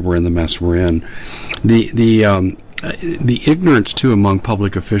is why we're in the mess we're in. the ignorance, too, among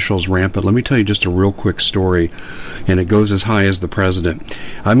public officials rampant. Let me tell you just a real quick story, and it goes as high as the president.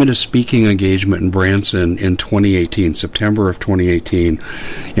 I'm at a speaking engagement in Branson in 2018, September of 2018,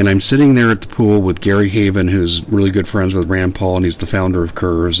 and I'm sitting there at the pool with Gary Haven, who's really good friends with Rand Paul, and he's the founder of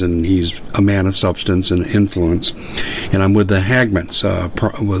Curves, and he's a man of substance and influence. And I'm with the Hagmans,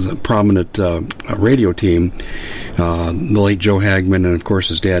 was a prominent radio team, the late Joe Hagman, and of course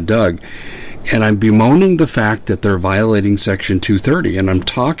his dad Doug. And I'm bemoaning the fact that they're violating Section 230, and I'm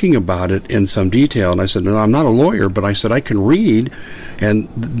talking about it in some detail. And I said, no, I'm not a lawyer, but I said I can read, and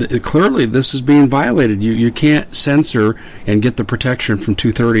clearly this is being violated. You can't censor and get the protection from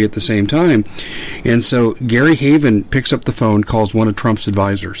 230 at the same time. And so Gary Haven picks up the phone, calls one of Trump's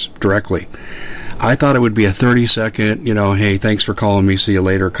advisors directly. I thought it would be a 30-second, hey, thanks for calling me, see you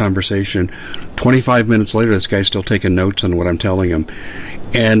later conversation. 25 minutes later, this guy's still taking notes on what I'm telling him.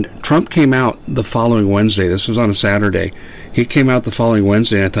 And Trump came out the following Wednesday. This was on a Saturday. He came out the following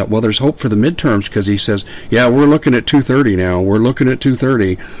Wednesday, and I thought, well, there's hope for the midterms, because he says, yeah, we're looking at 230 now. We're looking at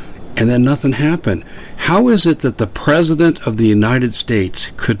 230. And then nothing happened. How is it that the President of the United States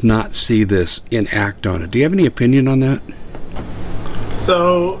could not see this and act on it? Do you have any opinion on that?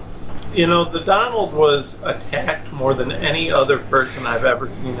 So, the Donald was attacked more than any other person I've ever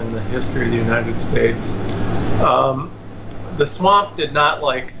seen in the history of the United States. The swamp did not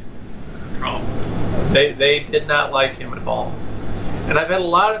like Trump. They did not like him at all. And I've had a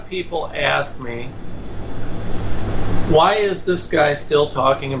lot of people ask me, why is this guy still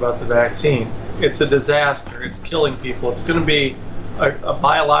talking about the vaccine? It's a disaster. It's killing people. It's going to be a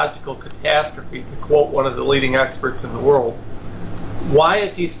biological catastrophe, to quote one of the leading experts in the world. Why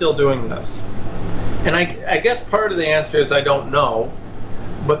is he still doing this? And I guess part of the answer is I don't know.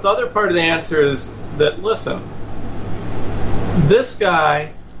 But the other part of the answer is that, listen, this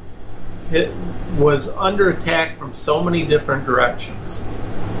guy was under attack from so many different directions.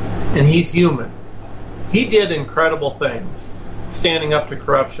 And he's human. He did incredible things, standing up to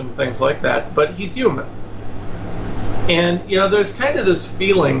corruption, things like that, but he's human. And, there's kind of this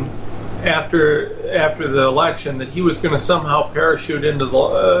feeling after the election that he was going to somehow parachute into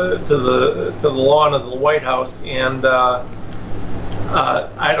the lawn of the White House and I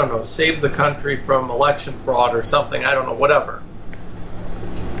don't know, save the country from election fraud or something. I don't know, whatever.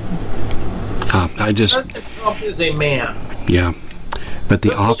 President Trump is a man. Yeah, but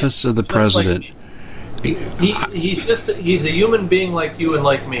the office of the president. He's a human being like you and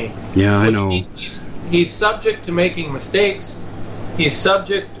like me. Yeah, I know. He's subject to making mistakes. He's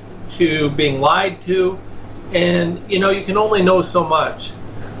subject to being lied to, and you can only know so much.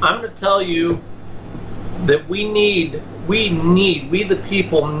 I'm going to tell you that we the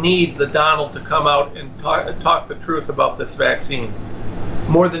people need the Donald to come out and talk the truth about this vaccine.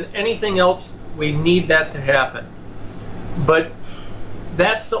 More than anything else, we need that to happen. But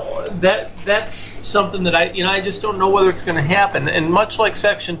that's something that I just don't know whether it's going to happen. And much like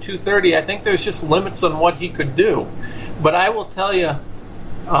Section 230, I think there's just limits on what he could do. But I will tell you,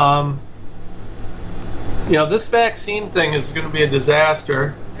 this vaccine thing is going to be a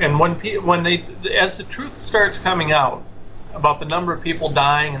disaster. And as the truth starts coming out about the number of people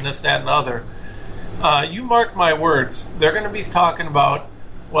dying and this, that, and other, you mark my words, they're going to be talking about,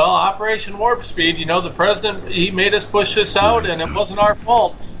 well, Operation Warp Speed, the president, he made us push this out and it wasn't our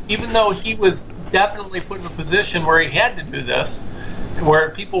fault, even though he was definitely put in a position where he had to do this, where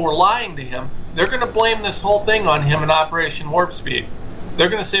people were lying to him. They're going to blame this whole thing on him in Operation Warp Speed. They're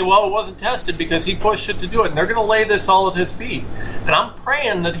going to say, well, it wasn't tested because he pushed it to do it. And they're going to lay this all at his feet. And I'm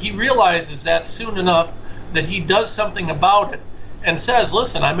praying that he realizes that soon enough, that he does something about it and says,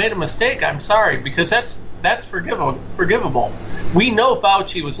 listen, I made a mistake. I'm sorry, because that's forgivable. We know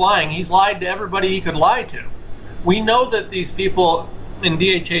Fauci was lying. He's lied to everybody he could lie to. We know that these people in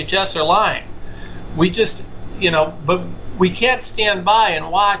DHHS are lying. We just, but we can't stand by and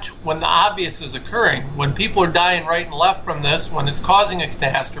watch when the obvious is occurring, when people are dying right and left from this, when it's causing a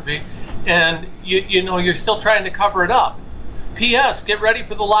catastrophe, and you're still trying to cover it up. P.S. Get ready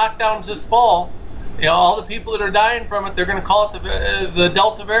for the lockdowns this fall. All the people that are dying from it, they're going to call it the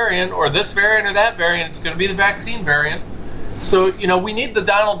Delta variant or this variant or that variant. It's going to be the vaccine variant. So, we need the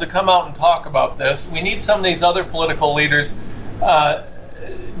Donald to come out and talk about this. We need some of these other political leaders.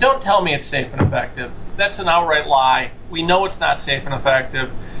 Don't tell me it's safe and effective. That's an outright lie. We know it's not safe and effective.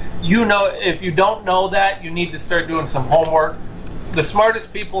 If you don't know that, you need to start doing some homework. The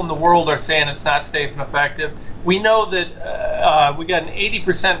smartest people in the world are saying it's not safe and effective. We know that we got an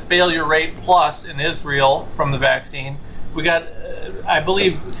 80% failure rate plus in Israel from the vaccine. We got, I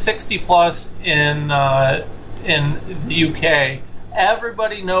believe, 60 plus in the UK.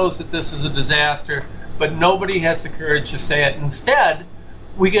 Everybody knows that this is a disaster, but nobody has the courage to say it. Instead,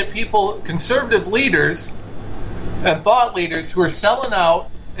 we get people, conservative leaders and thought leaders, who are selling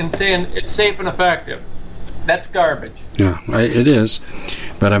out and saying it's safe and effective. That's garbage. Yeah, it is.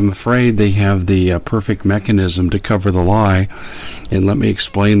 But I'm afraid they have the perfect mechanism to cover the lie. And let me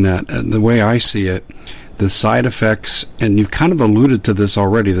explain that. The way I see it, the side effects, and you've kind of alluded to this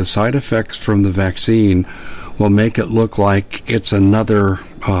already, the side effects from the vaccine will make it look like it's another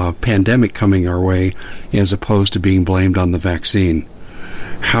pandemic coming our way, as opposed to being blamed on the vaccine.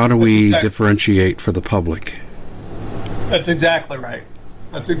 How do we differentiate for the public? That's exactly right.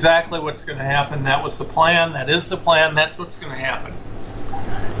 That's exactly what's going to happen. That was the plan. That is the plan. That's what's going to happen.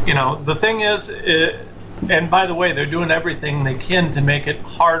 You know, the thing is, and by the way, they're doing everything they can to make it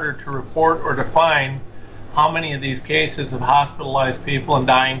harder to report or define how many of these cases of hospitalized people and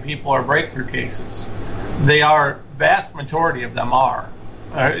dying people are breakthrough cases. They are, vast majority of them are.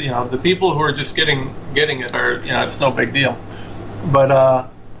 You know, the people who are just getting it are, you know, it's no big deal. But,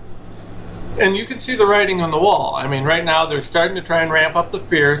 and you can see the writing on the wall. I mean, right now they're starting to try and ramp up the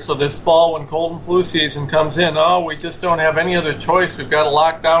fear. So this fall, when cold and flu season comes in, oh, we just don't have any other choice. We've got to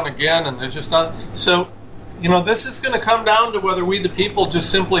lock down again, and there's just not. So, you know, this is going to come down to whether we, the people, just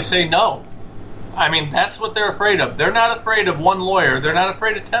simply say no. I mean, that's what they're afraid of. They're not afraid of one lawyer. They're not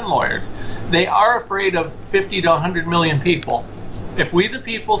afraid of 10 lawyers. They are afraid of 50 to 100 million people. If we, the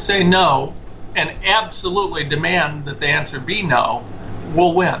people, say no and absolutely demand that the answer be no,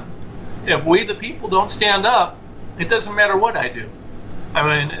 we'll win. If we, the people, don't stand up, it doesn't matter what I do.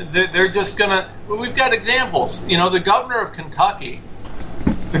 I mean, they're just going to... Well, we've got examples. You know, the governor of Kentucky,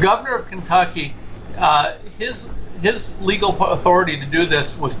 his legal authority to do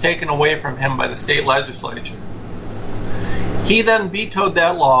this was taken away from him by the state legislature. He then vetoed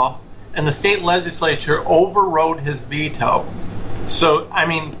that law, and the state legislature overrode his veto. So, I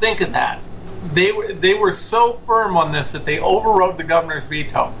mean, think of that. They were so firm on this that they overrode the governor's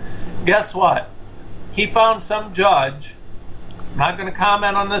veto. Guess what? He found some judge, I'm not going to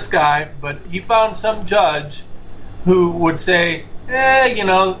comment on this guy, but he found some judge who would say, you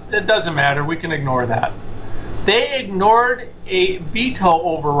know, it doesn't matter, we can ignore that. They ignored a veto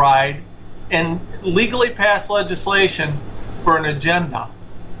override and legally passed legislation for an agenda.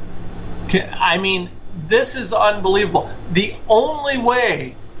 I mean, this is unbelievable. The only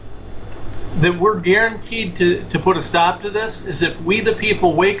way that we're guaranteed to put a stop to this is if we, the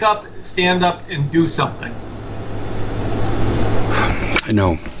people, wake up, stand up, and do something. I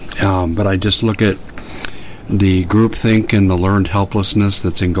know, but I just look at the groupthink and the learned helplessness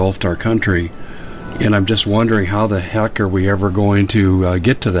that's engulfed our country, and I'm just wondering, how the heck are we ever going to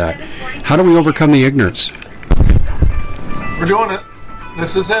get to that? How do we overcome the ignorance? We're doing it.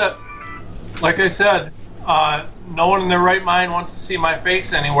 This is it. Like I said, no one in their right mind wants to see my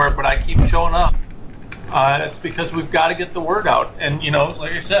face anywhere, but I keep showing up. It's because we've got to get the word out. And, you know,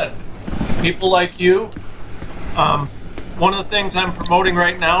 like I said, people like you, one of the things I'm promoting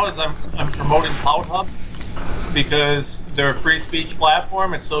right now is I'm promoting CloutHub, because they're a free speech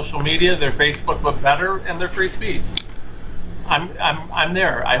platform. It's social media. They're Facebook, but better, and they're free speech. I'm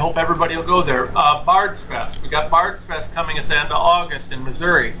there. I hope everybody will go there. Bards Fest. We got Bards Fest coming at the end of August in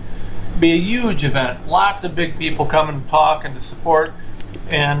Missouri. Be a huge event. Lots of big people coming to talk and to support,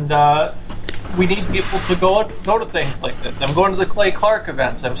 and we need people to go to things like this. I'm going to the Clay Clark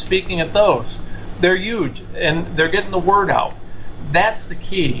events. I'm speaking at those. They're huge, and they're getting the word out. That's the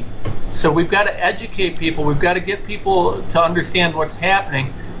key. So we've got to educate people. We've got to get people to understand what's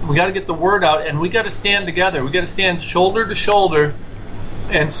happening. We got to get the word out, and we got to stand together. We got to stand shoulder to shoulder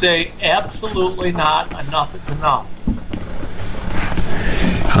and say, absolutely not. Enough is enough.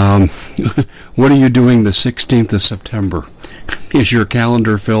 What are you doing the 16th of September? Is your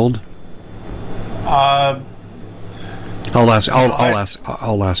calendar filled? I'll ask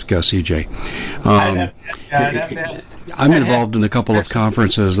CJ. I'm involved in a couple of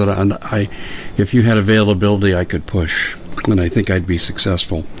conferences that I if you had availability, I could push, and I think I'd be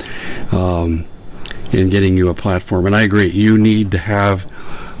successful in getting you a platform. And I agree, you need to have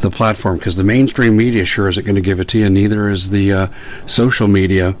the platform, because the mainstream media sure isn't going to give it to you, neither is the social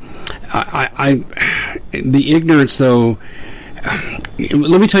media. The ignorance, though,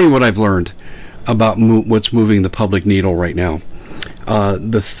 let me tell you what I've learned about what's moving the public needle right now.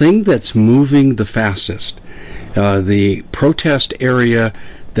 The thing that's moving the fastest, the protest area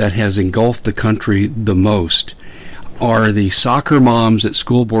that has engulfed the country the most, are the soccer moms at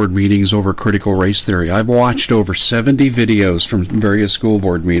school board meetings over critical race theory. I've watched over 70 videos from various school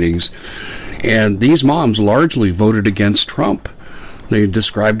board meetings, and these moms largely voted against Trump. They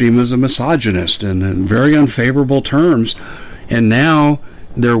described him as a misogynist and in very unfavorable terms, and now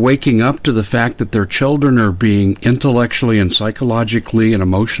they're waking up to the fact that their children are being intellectually and psychologically and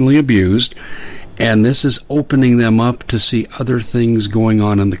emotionally abused, and this is opening them up to see other things going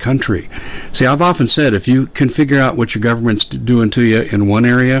on in the country. See, I've often said, if you can figure out what your government's doing to you in one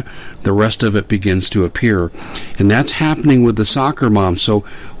area, the rest of it begins to appear. And that's happening with the soccer moms. So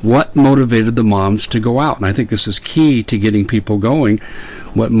what motivated the moms to go out? And I think this is key to getting people going.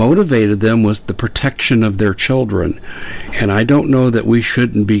 What motivated them was the protection of their children. And I don't know that we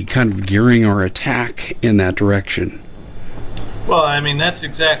shouldn't be kind of gearing our attack in that direction. Well, I mean, that's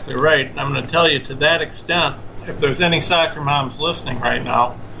exactly right. I'm going to tell you, to that extent, if there's any soccer moms listening right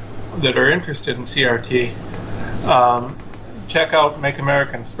now that are interested in CRT, check out Make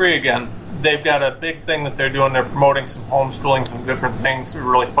Americans Free Again. They've got a big thing that they're doing. They're promoting some homeschooling, some different things. They're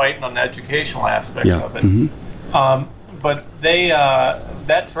really fighting on the educational aspect of it. Mm-hmm. But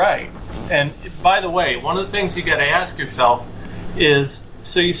that's right. And by the way, one of the things you got to ask yourself is,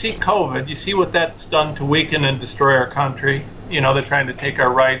 so you see COVID, you see what that's done to weaken and destroy our country. You know, they're trying to take our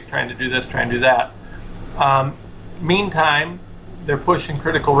rights, trying to do this, trying to do that. Meantime, they're pushing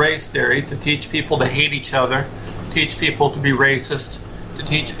critical race theory to teach people to hate each other, teach people to be racist, to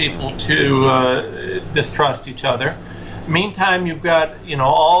teach people to distrust each other. Meantime, you've got, you know,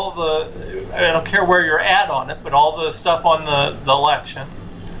 all the, I don't care where you're at on it, but all the stuff on the election,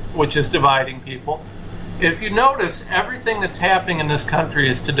 which is dividing people. If you notice, everything that's happening in this country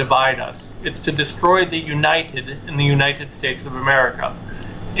is to divide us. It's to destroy the united in the United States of America.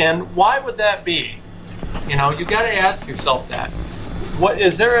 And why would that be? You know, you got to ask yourself that. What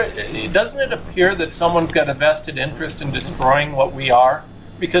is there? Doesn't it appear that someone's got a vested interest in destroying what we are?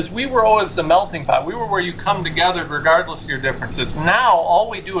 Because we were always the melting pot. We were where you come together regardless of your differences. Now,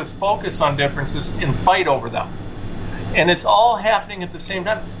 all we do is focus on differences and fight over them. And it's all happening at the same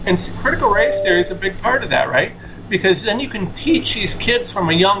time. And critical race theory is a big part of that, right? Because then you can teach these kids from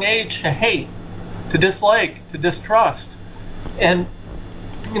a young age to hate, to dislike, to distrust. And,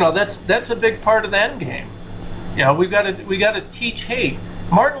 you know, that's a big part of the end game. You know, we got to teach hate.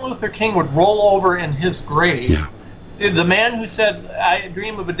 Martin Luther King would roll over in his grave. Yeah. The man who said, I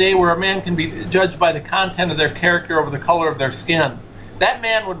dream of a day where a man can be judged by the content of their character over the color of their skin. That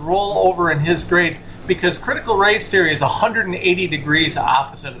man would roll over in his grave, because critical race theory is 180 degrees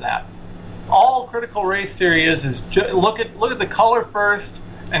opposite of that. All critical race theory is look at the color first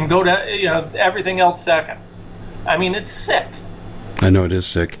and go to, you know, everything else second. I mean, it's sick. I know it is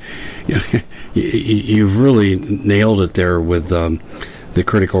sick. You've really nailed it there with the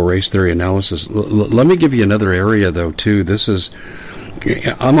critical race theory analysis. Let me give you another area, though, too.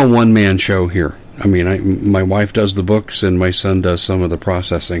 I'm a one-man show here. I mean, my wife does the books and my son does some of the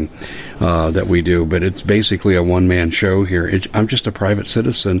processing that we do, but it's basically a one-man show here. I'm just a private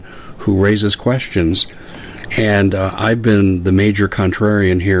citizen who raises questions, and I've been the major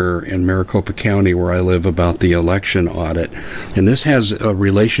contrarian here in Maricopa County where I live about the election audit, and this has a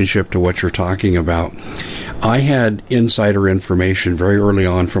relationship to what you're talking about. I had insider information very early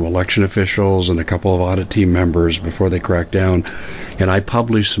on from election officials and a couple of audit team members before they cracked down, and I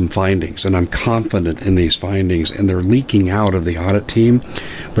published some findings, and I'm confident in these findings, and they're leaking out of the audit team.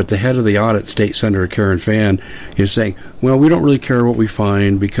 But the head of the audit, State Senator Karen Fann, is saying, well, we don't really care what we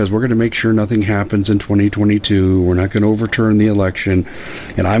find because we're going to make sure nothing happens in 2022. We're not going to overturn the election.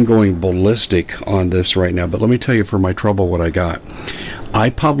 And I'm going ballistic on this right now. But let me tell you, for my trouble, what I got.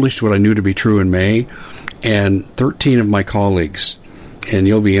 I published what I knew to be true in May, and 13 of my colleagues, and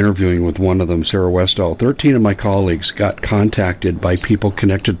you'll be interviewing with one of them, Sarah Westall, 13 of my colleagues got contacted by people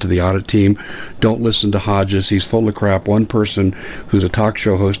connected to the audit team. Don't listen to Hodges. He's full of crap. One person who's a talk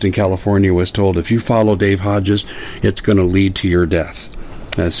show host in California was told, if you follow Dave Hodges, it's going to lead to your death.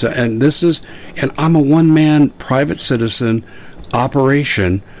 And I'm a one-man private citizen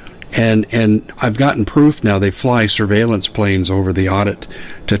operation, and I've gotten proof now. They fly surveillance planes over the audit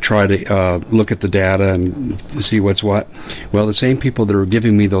to try to look at the data and see what's what. Well, the same people that are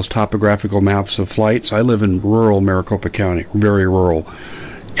giving me those topographical maps of flights, I live in rural Maricopa County, very rural,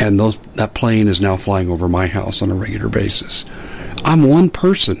 and that plane is now flying over my house on a regular basis. I'm one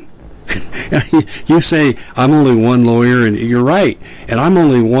person. You say I'm only one lawyer, and you're right, and I'm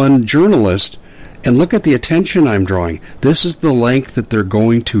only one journalist. And look at the attention I'm drawing. This is the length that they're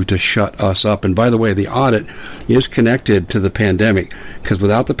going to shut us up. And by the way, the audit is connected to the pandemic, because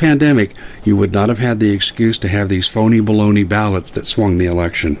without the pandemic, you would not have had the excuse to have these phony baloney ballots that swung the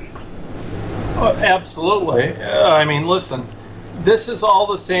election. Absolutely. I mean, listen, this is all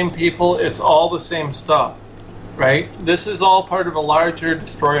the same people. It's all the same stuff, right? This is all part of a larger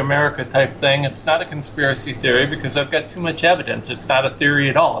Destroy America type thing. It's not a conspiracy theory because I've got too much evidence. It's not a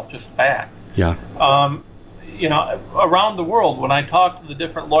theory at all. It's just fact. Yeah. around the world, when I talk to the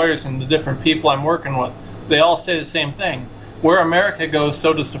different lawyers and the different people I'm working with, they all say the same thing. Where America goes,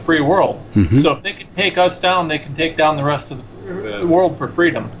 so does the free world. Mm-hmm. So if they can take us down, they can take down the rest of the world for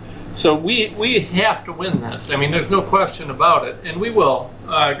freedom. So we have to win this. I mean, there's no question about it, and we will.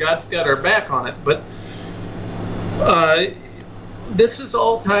 God's got our back on it. But this is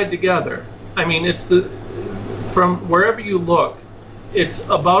all tied together. I mean, from wherever you look, it's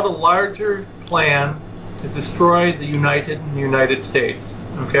about a larger plan to destroy the United States.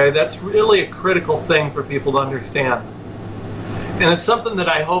 Okay, that's really a critical thing for people to understand. And it's something that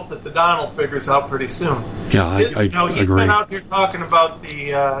I hope that the Donald figures out pretty soon. Yeah, I he's agree. been out here talking about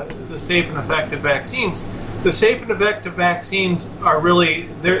the safe and effective vaccines. The safe and effective vaccines are really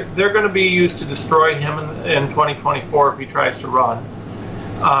they're going to be used to destroy him in 2024 if he tries to run,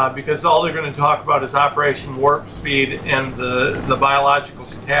 because all they're going to talk about is Operation Warp Speed and the biological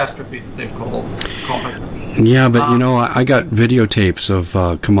catastrophe that they've called it. Yeah, but I got videotapes of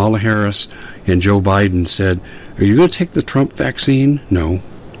Kamala Harris and Joe Biden said, "Are you going to take the Trump vaccine?" No.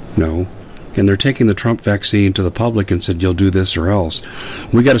 And they're taking the Trump vaccine to the public and said, "You'll do this or else."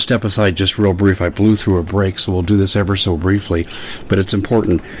 We got to step aside just real brief. I blew through a break, so we'll do this ever so briefly, but it's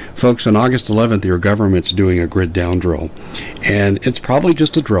important. Folks, on August 11th, your government's doing a grid down drill, and it's probably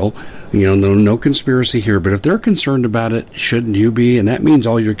just a drill. No conspiracy here, but if they're concerned about it, shouldn't you be? And that means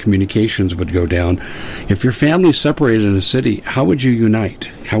all your communications would go down. If your family's separated in a city, how would you unite?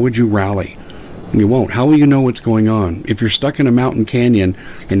 How would you rally? You won't. How will you know what's going on? If you're stuck in a mountain canyon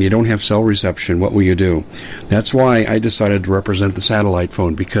and you don't have cell reception, what will you do? That's why I decided to represent the satellite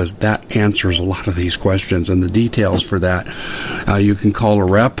phone, because that answers a lot of these questions, and the details for that. You can call a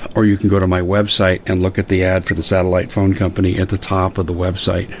rep, or you can go to my website and look at the ad for the satellite phone company at the top of the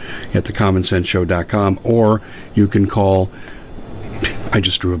website at thecommonsenseshow.com, or you can call, I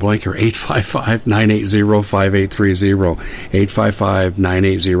just drew a blank here, 855-980-5830,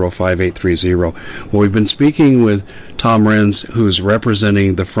 855-980-5830. Well, we've been speaking with Tom Renz, who's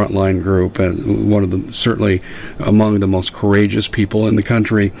representing the Frontline Group, and one of the, certainly among the most courageous people in the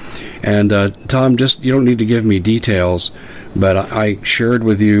country. And Tom, you don't need to give me details, but I shared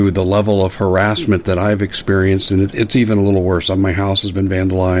with you the level of harassment that I've experienced, and it's even a little worse. My house has been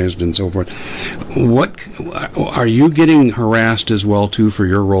vandalized and so forth. What are you getting harassed as well too for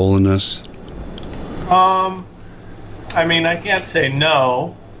your role in this? I mean, I can't say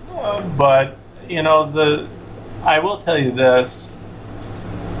no, but I will tell you this: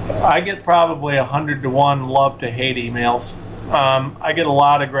 I get probably 100 to 1 love to hate emails. I get a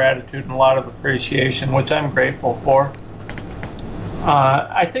lot of gratitude and a lot of appreciation, which I'm grateful for.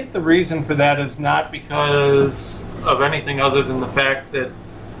 I think the reason for that is not because of anything other than the fact that,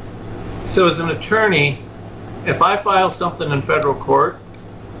 so as an attorney, if I file something in federal court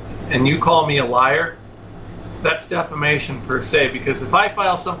and you call me a liar, that's defamation per se, because if I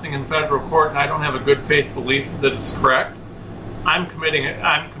file something in federal court and I don't have a good faith belief that it's correct, I'm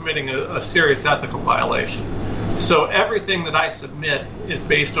committing a serious ethical violation. So everything that I submit is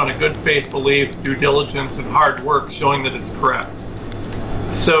based on a good faith belief, due diligence, and hard work showing that it's correct.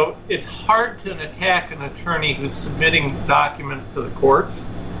 So it's hard to attack an attorney who's submitting documents to the courts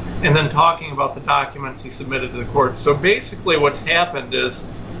and then talking about the documents he submitted to the courts. So basically what's happened is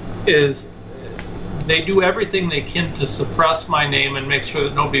they do everything they can to suppress my name and make sure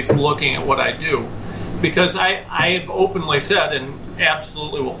that nobody's looking at what I do. Because I've openly said, and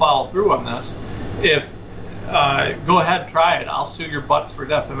absolutely will follow through on this, if go ahead, try it. I'll sue your butts for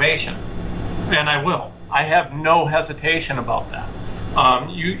defamation. And I will. I have no hesitation about that.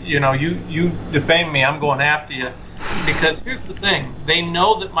 You defame me, I'm going after you. Because here's the thing, they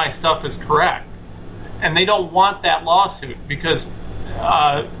know that my stuff is correct, and they don't want that lawsuit, because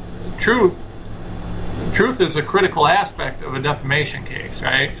truth is a critical aspect of a defamation case,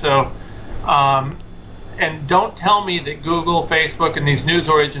 right? So, and don't tell me that Google, Facebook, and these news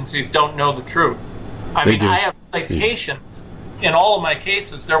agencies don't know the truth. I have citations in all of my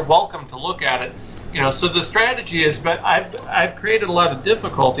cases. They're welcome to look at it. So the strategy is, but I've created a lot of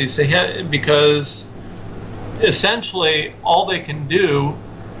difficulties because essentially all they can do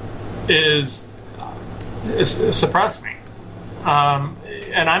is suppress me.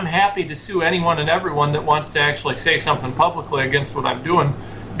 And I'm happy to sue anyone and everyone that wants to actually say something publicly against what I'm doing,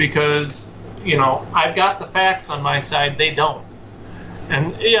 because I've got the facts on my side. They don't.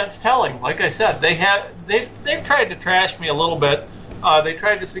 And yeah, it's telling. Like I said, they've tried to trash me a little bit. They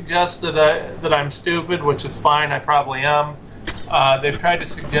tried to suggest that I'm stupid, which is fine. I probably am. They've tried to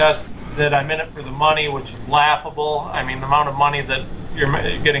suggest that I'm in it for the money, which is laughable. I mean, the amount of money that you're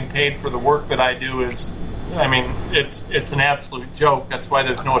getting paid for the work that I do is, it's an absolute joke. That's why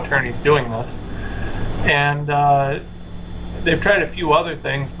there's no attorneys doing this. And they've tried a few other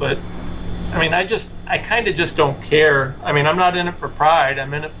things, but I mean, I kind of just don't care. I mean, I'm not in it for pride.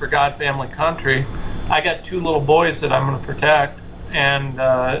 I'm in it for God, family, country. I got 2 little boys that I'm going to protect, and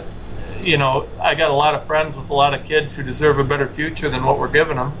you know, I got a lot of friends with a lot of kids who deserve a better future than what we're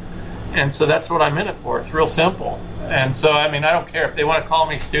giving them, and so that's what I'm in it for. It's real simple. And so, I mean, I don't care if they want to call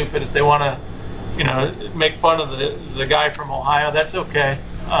me stupid, if they want to, you know, make fun of the guy from Ohio. That's okay.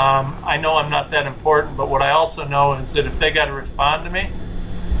 I know I'm not that important, but what I also know is that if they got to respond to me,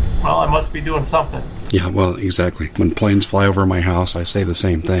 well, I must be doing something. Yeah, well, exactly. When planes fly over my house, I say the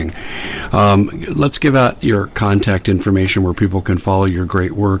same thing. Let's give out your contact information where people can follow your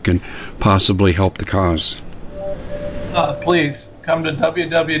great work and possibly help the cause. Please come to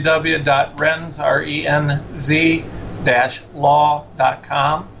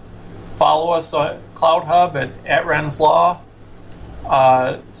www.renz-law.com. Follow us on CloudHub at Renz Law.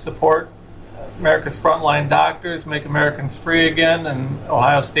 Support America's frontline doctors, make Americans free again, and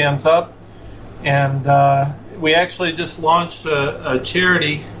Ohio stands up. And we actually just launched a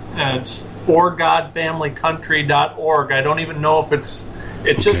charity. It's forgodfamilycountry.org. I don't even know if it's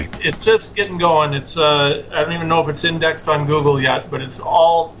just getting going. It's I don't even know if it's indexed on Google yet, but it's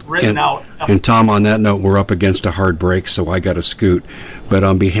all written out. And Tom, on that note, we're up against a hard break, so I got to scoot. But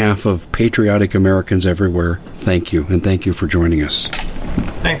on behalf of patriotic Americans everywhere, thank you, and thank you for joining us.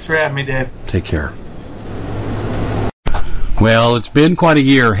 Thanks for having me, Dave. Take care. Well, it's been quite a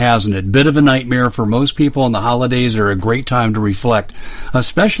year, hasn't it? Bit of a nightmare for most people, and the holidays are a great time to reflect,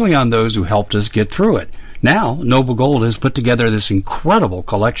 especially on those who helped us get through it. Now, Noble Gold has put together this incredible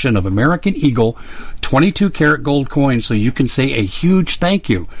collection of American Eagle 22-karat gold coins, so you can say a huge thank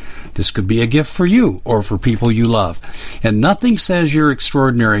you. This could be a gift for you or for people you love. And nothing says you're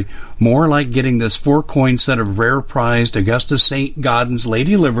extraordinary more like getting this 4-coin set of rare prized Augusta St. Gaudens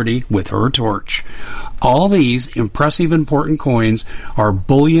Lady Liberty with her torch. All these impressive important coins are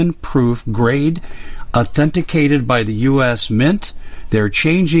bullion-proof grade, authenticated by the U.S. Mint. They're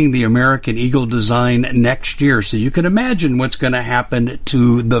changing the American Eagle design next year, so you can imagine what's going to happen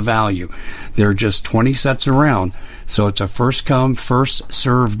to the value. There are just 20 sets around, so it's a first-come,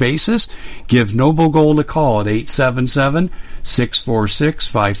 first-served basis. Give Noble Gold a call at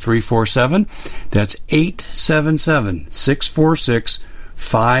 877-646-5347. That's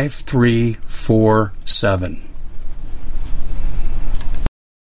 877-646-5347.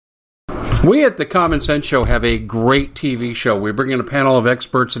 We at the Common Sense Show have a great TV show. We bring in a panel of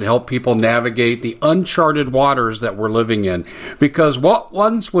experts that help people navigate the uncharted waters that we're living in. Because what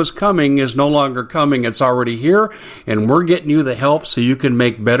once was coming is no longer coming. It's already here, and we're getting you the help so you can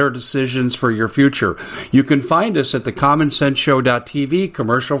make better decisions for your future. You can find us at thecommonsenseshow.tv,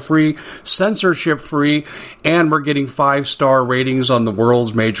 commercial-free, censorship-free, and we're getting 5-star ratings on the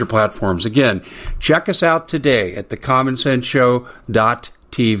world's major platforms. Again, check us out today at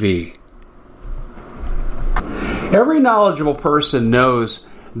thecommonsenseshow.tv. Every knowledgeable person knows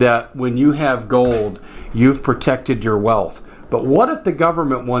that when you have gold, you've protected your wealth. But what if the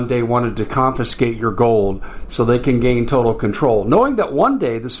government one day wanted to confiscate your gold so they can gain total control, knowing that one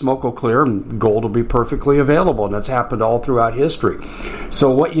day the smoke will clear and gold will be perfectly available, and that's happened all throughout history. So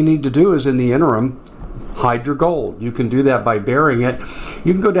what you need to do is, in the interim, hide your gold. You can do that by burying it.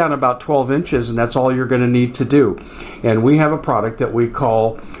 You can go down about 12 inches, and that's all you're going to need to do. And we have a product that we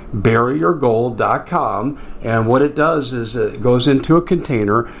call buryyourgold.com, and what it does is it goes into a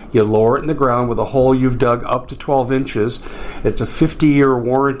container. You lower it in the ground with a hole you've dug up to 12 inches. It's a 50-year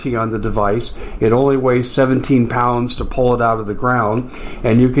warranty on the device. It only weighs 17 pounds to pull it out of the ground,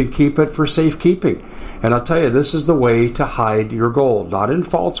 and you can keep it for safekeeping. And I'll tell you, this is the way to hide your gold. Not in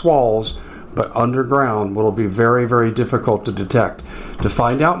false walls, but underground, will be very, very difficult to detect. To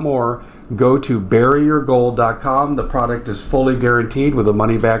find out more, go to buryyourgold.com. The product is fully guaranteed with a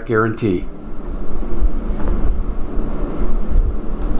money-back guarantee.